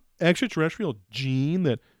it some extraterrestrial gene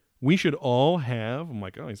that we should all have? I'm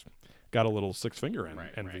like, oh, he's got a little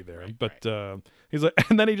 6-finger envy there. But he's like,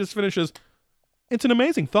 and then he just finishes, it's an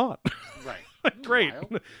amazing thought. Right. Great.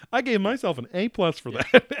 I gave myself an A+ for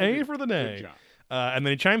that. A for the day. And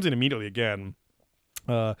then he chimes in immediately again.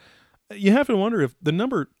 You have to wonder if the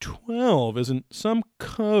number 12 isn't some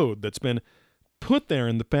code that's been put there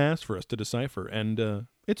in the past for us to decipher, and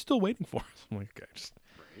it's still waiting for us. I'm like, okay, just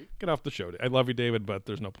get off the show. I love you, David, but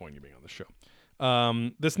there's no point in you being on the show.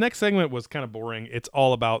 This next segment was kind of boring. It's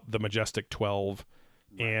all about the Majestic 12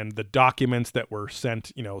 and the documents that were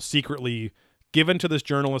sent, secretly given to this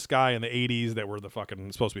journalist guy in the 80s that were the fucking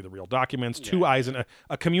supposed to be the real documents to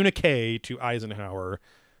a communique to Eisenhower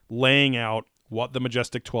laying out what the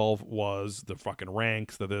Majestic 12 was, the fucking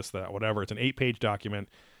ranks, the this, that, whatever. It's an 8-page document.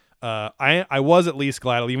 I was at least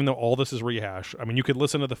glad, even though all this is rehash. I mean, you could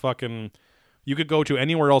listen to you could go to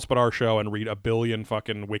anywhere else but our show and read a billion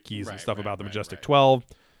fucking wikis and stuff about the Majestic 12.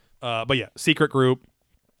 But yeah, secret group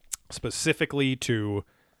specifically to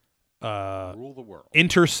rule the world,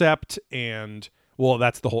 intercept, and well,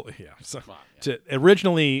 that's the whole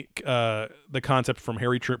originally the concept from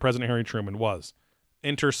President Harry Truman was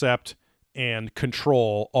intercept and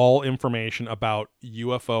control all information about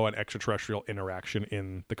UFO and extraterrestrial interaction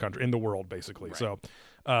in the country, in the world, basically. So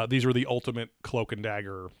These were the ultimate cloak and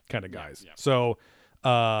dagger kind of guys. Yeah. So,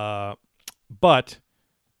 but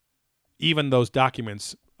even those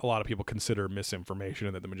documents, a lot of people consider misinformation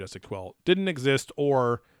and that the Majestic 12 didn't exist,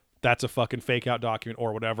 or that's a fucking fake out document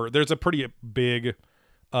or whatever. There's a pretty big,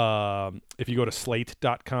 if you go to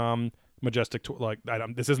slate.com, Majestic,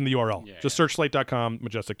 this isn't the URL. Just search slate.com,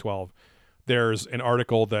 Majestic 12. There's an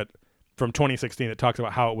article that from 2016 that talks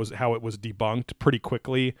about how it was debunked pretty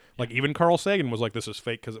quickly. Like even Carl Sagan was like, this is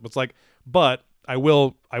fake, because it was like, but I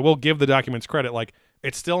will give the documents credit. Like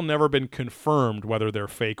it's still never been confirmed whether they're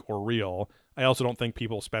fake or real. I also don't think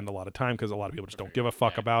people spend a lot of time, because a lot of people just don't give a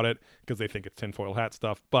fuck about it because they think it's tinfoil hat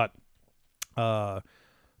stuff. But the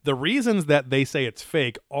reasons that they say it's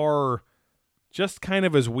fake are just kind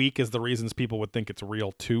of as weak as the reasons people would think it's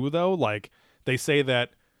real too, though. Like they say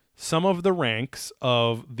that some of the ranks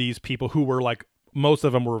of these people who were like, most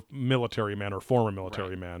of them were military men or former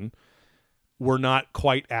military men, were not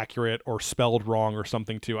quite accurate or spelled wrong or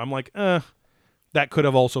something too. I'm like, that could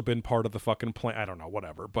have also been part of the fucking plan. I don't know,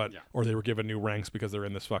 whatever. But or they were given new ranks because they're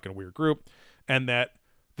in this fucking weird group, and that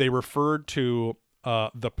they referred to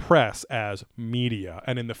the press as media.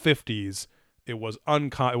 And in the 50s, it was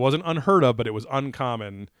it wasn't unheard of, but it was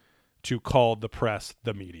uncommon to call the press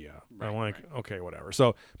the media. I'm like, okay, whatever.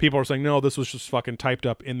 So people are saying, no, this was just fucking typed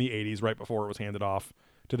up in the 80s right before it was handed off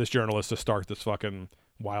to this journalist to start this fucking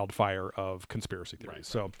wildfire of conspiracy theories.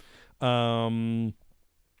 So, the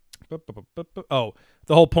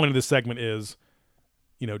whole point of this segment is,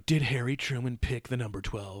 did Harry Truman pick the number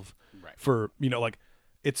 12 for, like,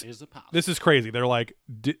 this is crazy. They're like,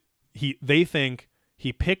 they think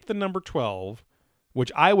he picked the number 12,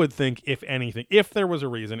 which I would think, if anything, if there was a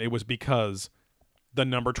reason, it was because the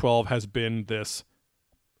number 12 has been this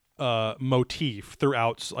motif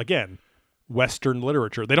throughout, again, Western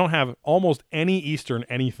literature. They don't have almost any Eastern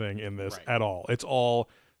anything in this at all. It's all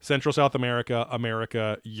Central South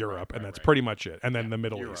America, Europe, and that's pretty much it. And then the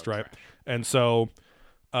Middle East, right? And so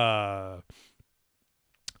I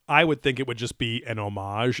would think it would just be an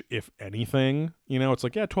homage, if anything. It's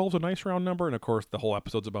like, 12's a nice round number. And, of course, the whole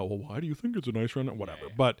episode's about, well, why do you think it's a nice round number? Whatever.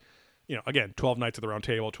 Yeah. But, again, 12 Knights of the Round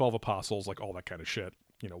Table, 12 Apostles, like all that kind of shit.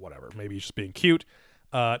 Whatever. Maybe he's just being cute.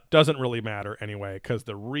 Doesn't really matter anyway, because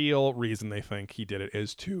the real reason they think he did it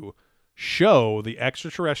is to show the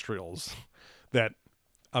extraterrestrials that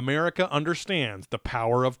America understands the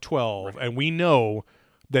power of 12. And we know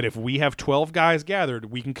that if we have 12 guys gathered,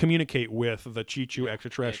 we can communicate with the Chichu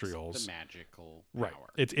extraterrestrials. It's the magical power.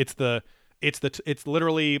 Right. It's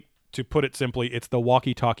literally, to put it simply, it's the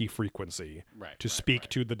walkie-talkie frequency to speak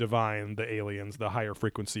to the divine, the aliens, the higher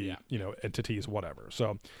frequency, entities, whatever.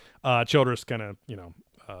 So, Childress kind of,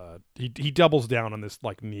 he doubles down on this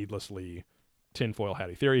like needlessly tinfoil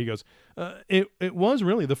hatty theory. He goes, it was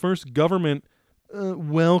really the first government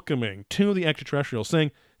welcoming to the extraterrestrials,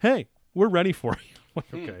 saying, "Hey, we're ready for you."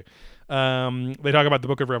 Okay. They talk about the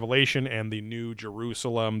Book of Revelation and the New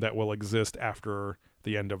Jerusalem that will exist after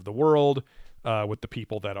the end of the world, with the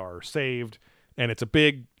people that are saved. And it's a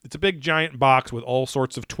big giant box with all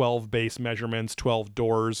sorts of 12 base measurements, 12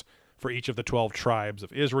 doors for each of the 12 tribes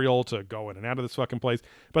of Israel to go in and out of this fucking place.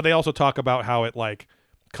 But they also talk about how it like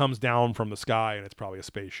comes down from the sky and it's probably a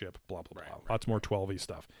spaceship, blah, blah, blah. Lots more 12-y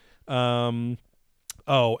stuff. And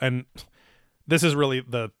this is really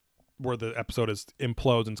where the episode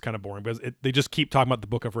implodes and it's kind of boring, because they just keep talking about the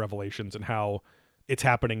Book of Revelations and how it's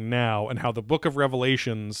happening now, and how the Book of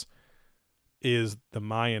Revelations is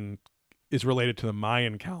related to the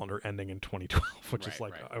Mayan calendar ending in 2012, which is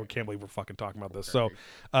like, I can't believe we're fucking talking about this. So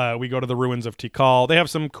we go to the ruins of Tikal. They have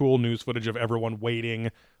some cool news footage of everyone waiting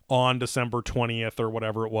on December 20th or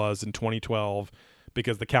whatever it was in 2012,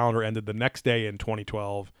 because the calendar ended the next day in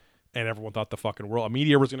 2012. And everyone thought the fucking a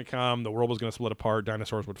meteor was going to come, the world was going to split apart,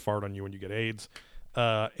 dinosaurs would fart on you when you get AIDS.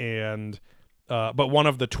 But one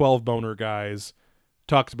of the 12 boner guys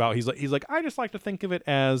talks about, he's like, I just like to think of it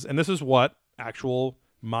as, and this is what actual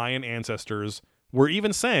Mayan ancestors were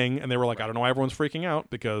even saying, and they were like, I don't know why everyone's freaking out,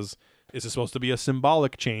 because this is supposed to be a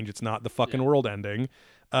symbolic change. It's not the fucking world ending.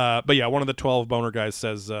 But yeah, one of the 12 boner guys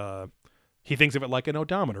says he thinks of it like an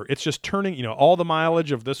odometer. It's just turning, all the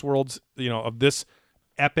mileage of this world's, of this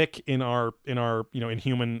epic in our in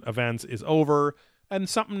human events is over, and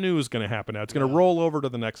something new is going to happen now. It's going to roll over to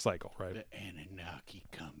the next cycle, right? The Anunnaki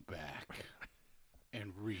come back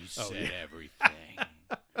and reset everything.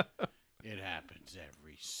 It happens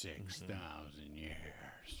every 6,000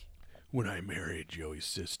 years. When I married Joey's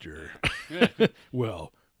sister,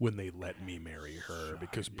 well, when they let me marry her,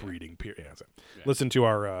 because breeding period. Listen to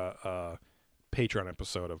our Patreon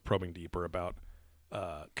episode of Probing Deeper about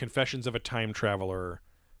Confessions of a Time Traveler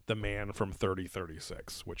the man from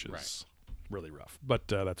 3036, which is really rough. But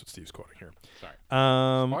that's what Steve's quoting here. Sorry.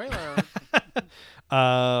 Spoiler.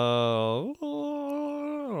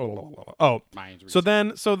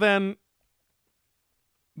 So then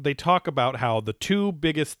they talk about how the two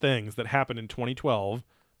biggest things that happened in 2012,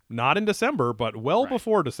 not in December, but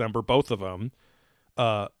before December, both of them,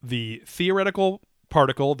 the theoretical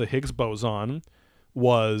particle, the Higgs boson,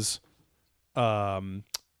 was the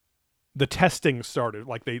testing started.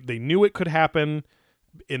 Like they knew it could happen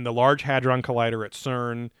in the Large Hadron Collider at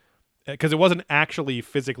CERN, because it wasn't actually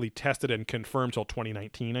physically tested and confirmed till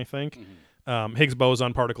 2019, I think. Higgs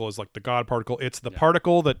boson particle is like the God particle. It's the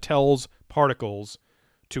particle that tells particles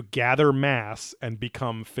to gather mass and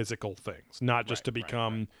become physical things, not just to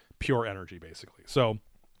become pure energy, basically. So,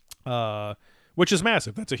 which is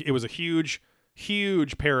massive. It was a huge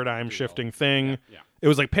paradigm shifting thing. It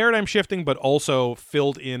was like paradigm shifting, but also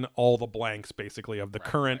filled in all the blanks, basically, of the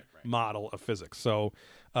current model of physics. So,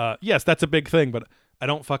 yes, that's a big thing, but I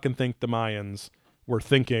don't fucking think the Mayans were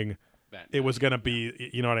thinking it was going to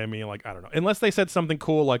be, you know what I mean? Like, I don't know. Unless they said something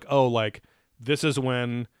cool like, oh, like, this is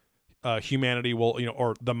when humanity will,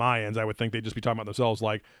 or the Mayans, I would think they'd just be talking about themselves,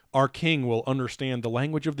 like, our king will understand the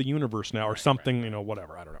language of the universe now, or something,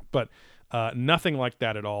 whatever. I don't know. But nothing like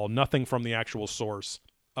that at all. Nothing from the actual source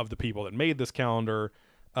of the people that made this calendar.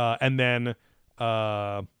 And then,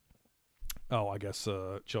 I guess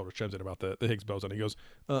Childress chimes in about the Higgs boson. He goes,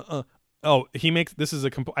 he makes, this is I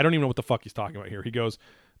don't even know what the fuck he's talking about here. He goes,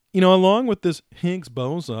 along with this Higgs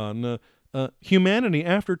boson, humanity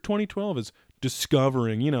after 2012 is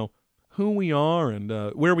discovering, who we are and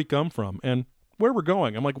where we come from and where we're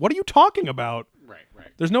going. I'm like, what are you talking about? Right.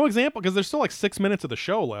 There's no example, because there's still like 6 minutes of the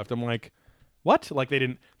show left. I'm like, what? Like they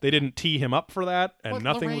didn't tee him up for that, and what,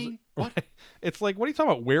 nothing Lorraine? was. What? It's like, what are you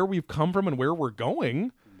talking about? Where we've come from and where we're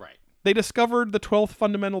going? Right. They discovered the 12th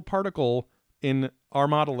fundamental particle in our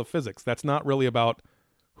model of physics. That's not really about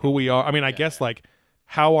who we are. I mean, I guess like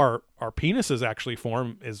how our penises actually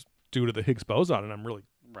form is due to the Higgs boson, and I'm really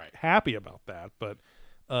happy about that. But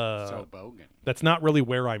so bogan. That's not really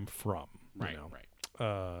where I'm from. Right.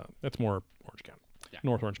 That's more Orange County,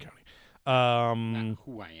 North Orange County. Not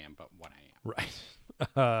who I am, but what I am.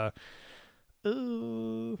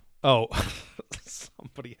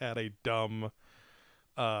 Somebody had a dumb,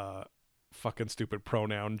 fucking stupid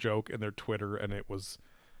pronoun joke in their Twitter, and it was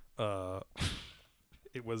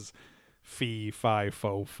fee, fi,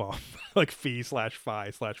 fo, fum. Like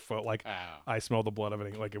fee/fi/fo. Like, I smell the blood of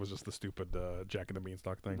it. Like, it was just the stupid Jack and the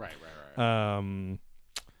Beanstalk thing. Right.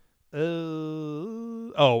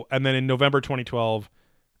 And then in November 2012,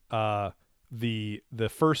 the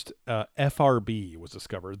first FRB was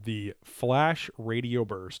discovered, the flash radio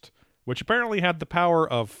burst, which apparently had the power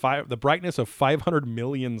of the brightness of 500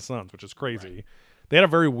 million suns, which is crazy. Right. They had a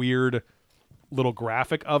very weird little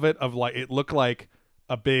graphic of it, of like, it looked like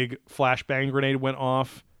a big flashbang grenade went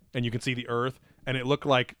off and you could see the Earth, and it looked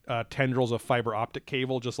like tendrils of fiber optic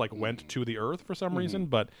cable just like went to the Earth for some reason.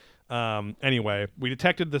 But anyway, we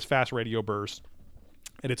detected this fast radio burst,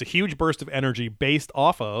 and it's a huge burst of energy based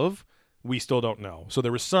off of, we still don't know. So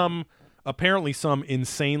there was apparently some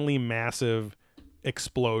insanely massive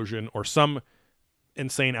explosion or some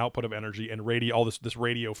insane output of energy, and all this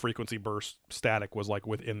radio frequency burst static was like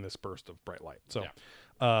within this burst of bright light. So,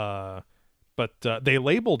 but they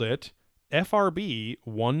labeled it FRB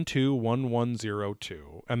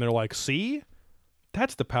 121102, and they're like, see,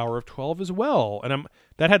 that's the power of 12 as well. And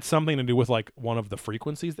that had something to do with like one of the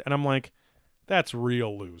frequencies, and I'm like, that's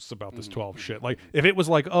real loose about this 12 shit. Like, if it was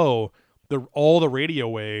like, oh, all the radio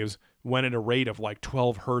waves went at a rate of like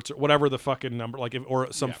 12 hertz or whatever the fucking number, like,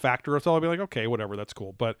 or some factor of 12, I'd be like, okay, whatever, that's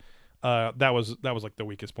cool. But that was like the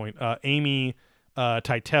weakest point. Amy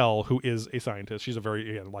Titel, who is a scientist, she's a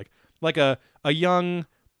very, again, like a young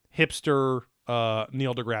hipster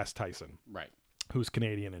Neil deGrasse Tyson, right? Who's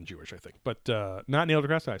Canadian and Jewish, I think, but not Neil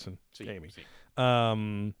deGrasse Tyson. Amy.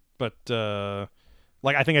 But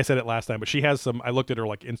like, I think I said it last time, but she has I looked at her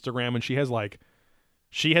like Instagram, and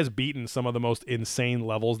she has beaten some of the most insane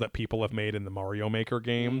levels that people have made in the Mario Maker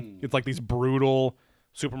game. It's like these brutal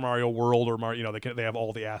Super Mario World or Mario, they have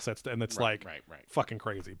all the assets, and it's fucking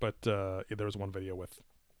crazy. But there was one video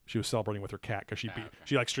she was celebrating with her cat because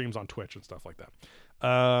she like streams on Twitch and stuff like that.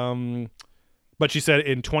 But she said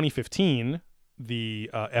in 2015 the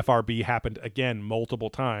FRB happened again multiple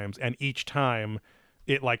times, and each time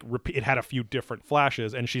it it had a few different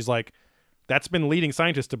flashes, and she's like, that's been leading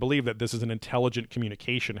scientists to believe that this is an intelligent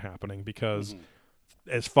communication happening, because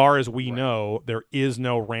as far as we know, there is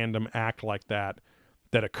no random act like that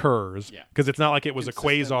that occurs, because it's not like it was a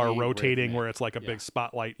quasar rotating rhythmic. where it's like a big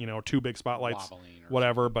spotlight, two big spotlights,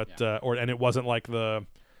 whatever. But and it wasn't like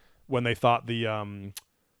when they thought the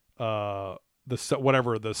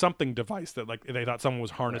something device that like they thought someone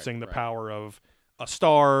was harnessing the power of a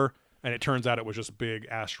star, and it turns out it was just big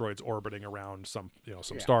asteroids orbiting around some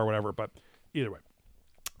star or whatever. But either way,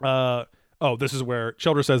 this is where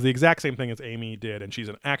Childress says the exact same thing as Amy did, and she's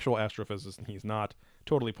an actual astrophysicist, and he's not.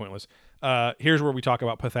 Totally pointless. Here's where we talk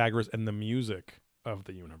about Pythagoras and the music of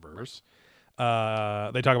the universe.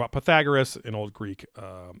 They talk about Pythagoras, an old Greek,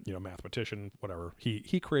 mathematician, whatever.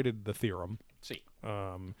 He created the theorem. See.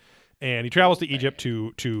 And he travels to Egypt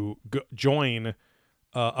to join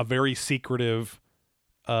a very secretive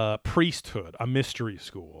priesthood, a mystery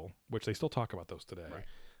school, which they still talk about those today.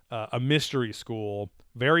 Right. A mystery school,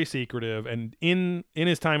 very secretive, and in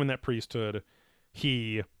his time in that priesthood,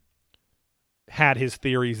 he had his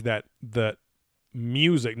theories that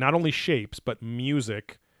music, not only shapes, but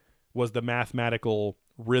music was the mathematical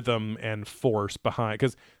rhythm and force behind,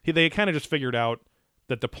 because they kind of just figured out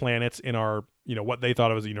that the planets in our, what they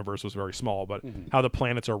thought of as the universe was very small, but how the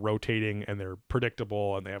planets are rotating and they're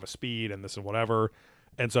predictable and they have a speed and this and whatever.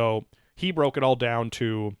 And so he broke it all down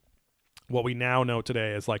to what we now know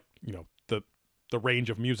today as like, the range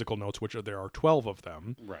of musical notes, which there are 12 of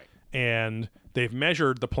them. Right. And they've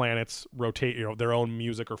measured the planets rotate, their own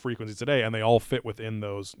music or frequencies today, and they all fit within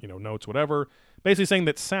those, notes, whatever. Basically saying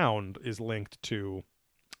that sound is linked to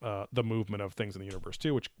the movement of things in the universe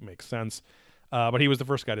too, which makes sense. But he was the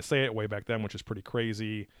first guy to say it way back then, which is pretty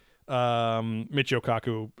crazy. Michio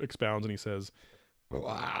Kaku expounds and he says,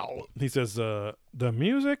 "Wow." He says, "The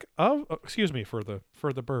music of excuse me for the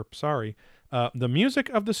burp. Sorry. The music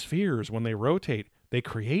of the spheres when they rotate, they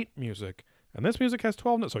create music." And this music has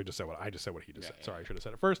 12 notes. So I just said what he just said. Sorry, I should have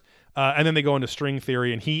said it first. And then they go into string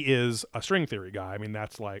theory, and he is a string theory guy. I mean,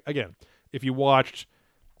 that's like, again, if you watched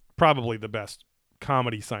probably the best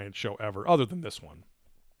comedy science show ever, other than this one,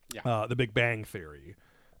 The Big Bang Theory,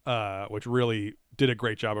 which really did a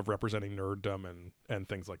great job of representing nerddom and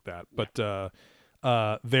things like that. But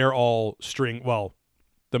they're all string. Well,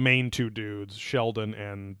 the main two dudes, Sheldon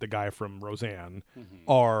and the guy from Roseanne,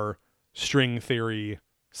 are string theory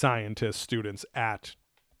scientists, students at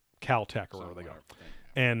Caltech or wherever they go.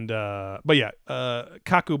 And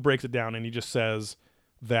Kaku breaks it down, and he just says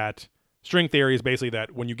that string theory is basically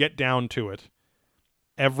that when you get down to it,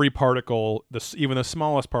 every particle, even the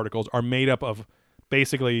smallest particles, are made up of,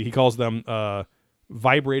 basically he calls them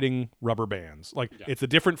vibrating rubber bands. Like it's the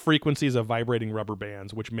different frequencies of vibrating rubber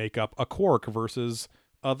bands which make up a quark versus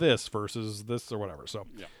this versus this or whatever. So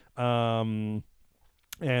and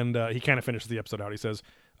he kind of finishes the episode out. He says,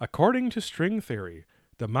 according to string theory,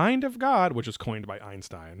 the mind of God, which is coined by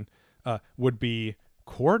Einstein, would be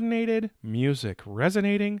coordinated music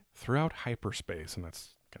resonating throughout hyperspace. And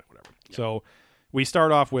that's kind of whatever. Yeah. So we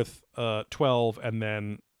start off with 12 and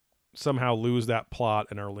then somehow lose that plot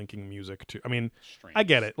and are linking music to, I mean, strings. I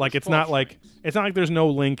get it. Like, it's not like there's no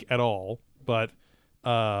link at all, but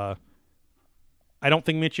I don't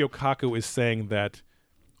think Michio Kaku is saying that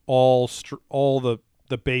all the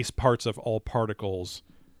base parts of all particles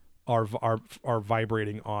are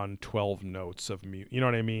vibrating on 12 notes of music. You know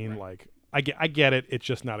what I mean? Right. Like I get it. It's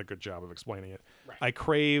just not a good job of explaining it. Right. I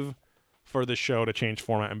crave for the show to change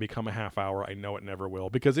format and become a half hour. I know it never will,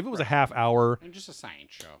 because if it was a half hour and just a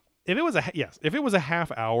science show, if it was a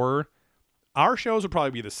half hour, our shows would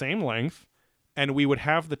probably be the same length, and we would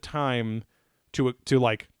have the time to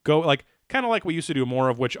like go like kind of like we used to do more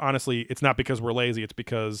of, which honestly, it's not because we're lazy. It's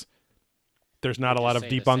because there's not a lot of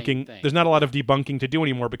debunking. There's not a lot of debunking to do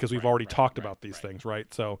anymore because we've already talked about these things,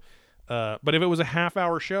 right? So, but if it was a half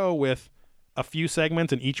hour show with a few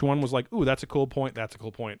segments and each one was like, ooh, that's a cool point. That's a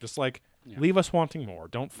cool point. Just like leave us wanting more.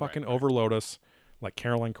 Don't fucking overload us like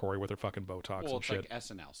Caroline Corey with her fucking Botox and shit. Like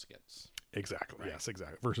SNL skits. Exactly. Right. Yes,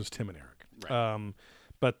 exactly. Versus Tim and Eric. Right.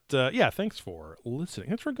 But thanks for listening.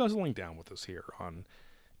 Thanks for guzzling down with us here on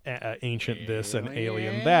Ancient This and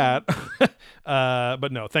Alien That.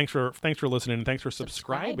 But no, thanks for listening, and thanks for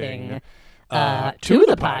subscribing to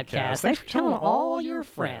the podcast. Thanks for telling all your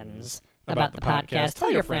friends about the podcast.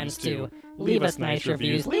 Tell your friends to leave us nice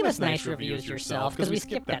reviews. Leave us nice reviews yourself, because we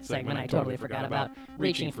skipped that segment. I totally forgot about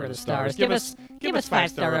reaching for the stars. Give us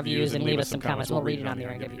 5-star reviews and leave us some comments. We'll read it on there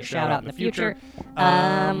and give you a shout out in the future.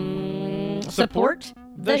 Support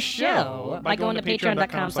the show by going to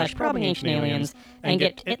patreon.com/probingancientaliens and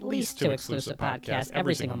get at least 2 exclusive podcasts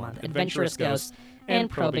every single month: Adventurous Ghosts and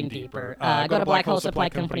Probing Deeper. Go to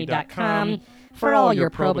blackholesupplycompany.com for all your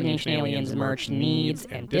Probing Ancient Aliens merch needs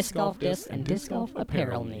and disc golf discs and disc golf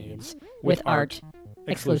apparel needs, with art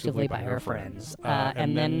exclusively by her friends.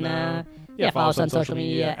 And then follow us on social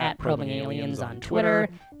media at Probing Aliens on Twitter,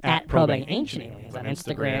 at Probing Ancient Aliens on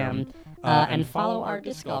Instagram, and follow our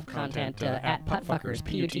disc golf content at Puttfuckers,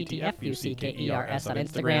 PUTTFUCKERS on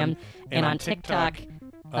Instagram, and on TikTok,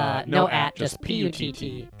 just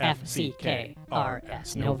PUTTFCKRS,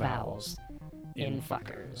 no vowels in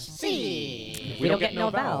fuckers. See, we don't get no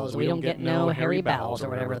vowels, we don't get no hairy bowels, or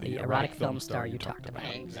whatever the erotic film star you talked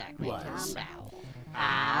about exactly was.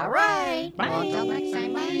 All right. Bye. Well, until next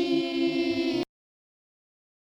time, bye.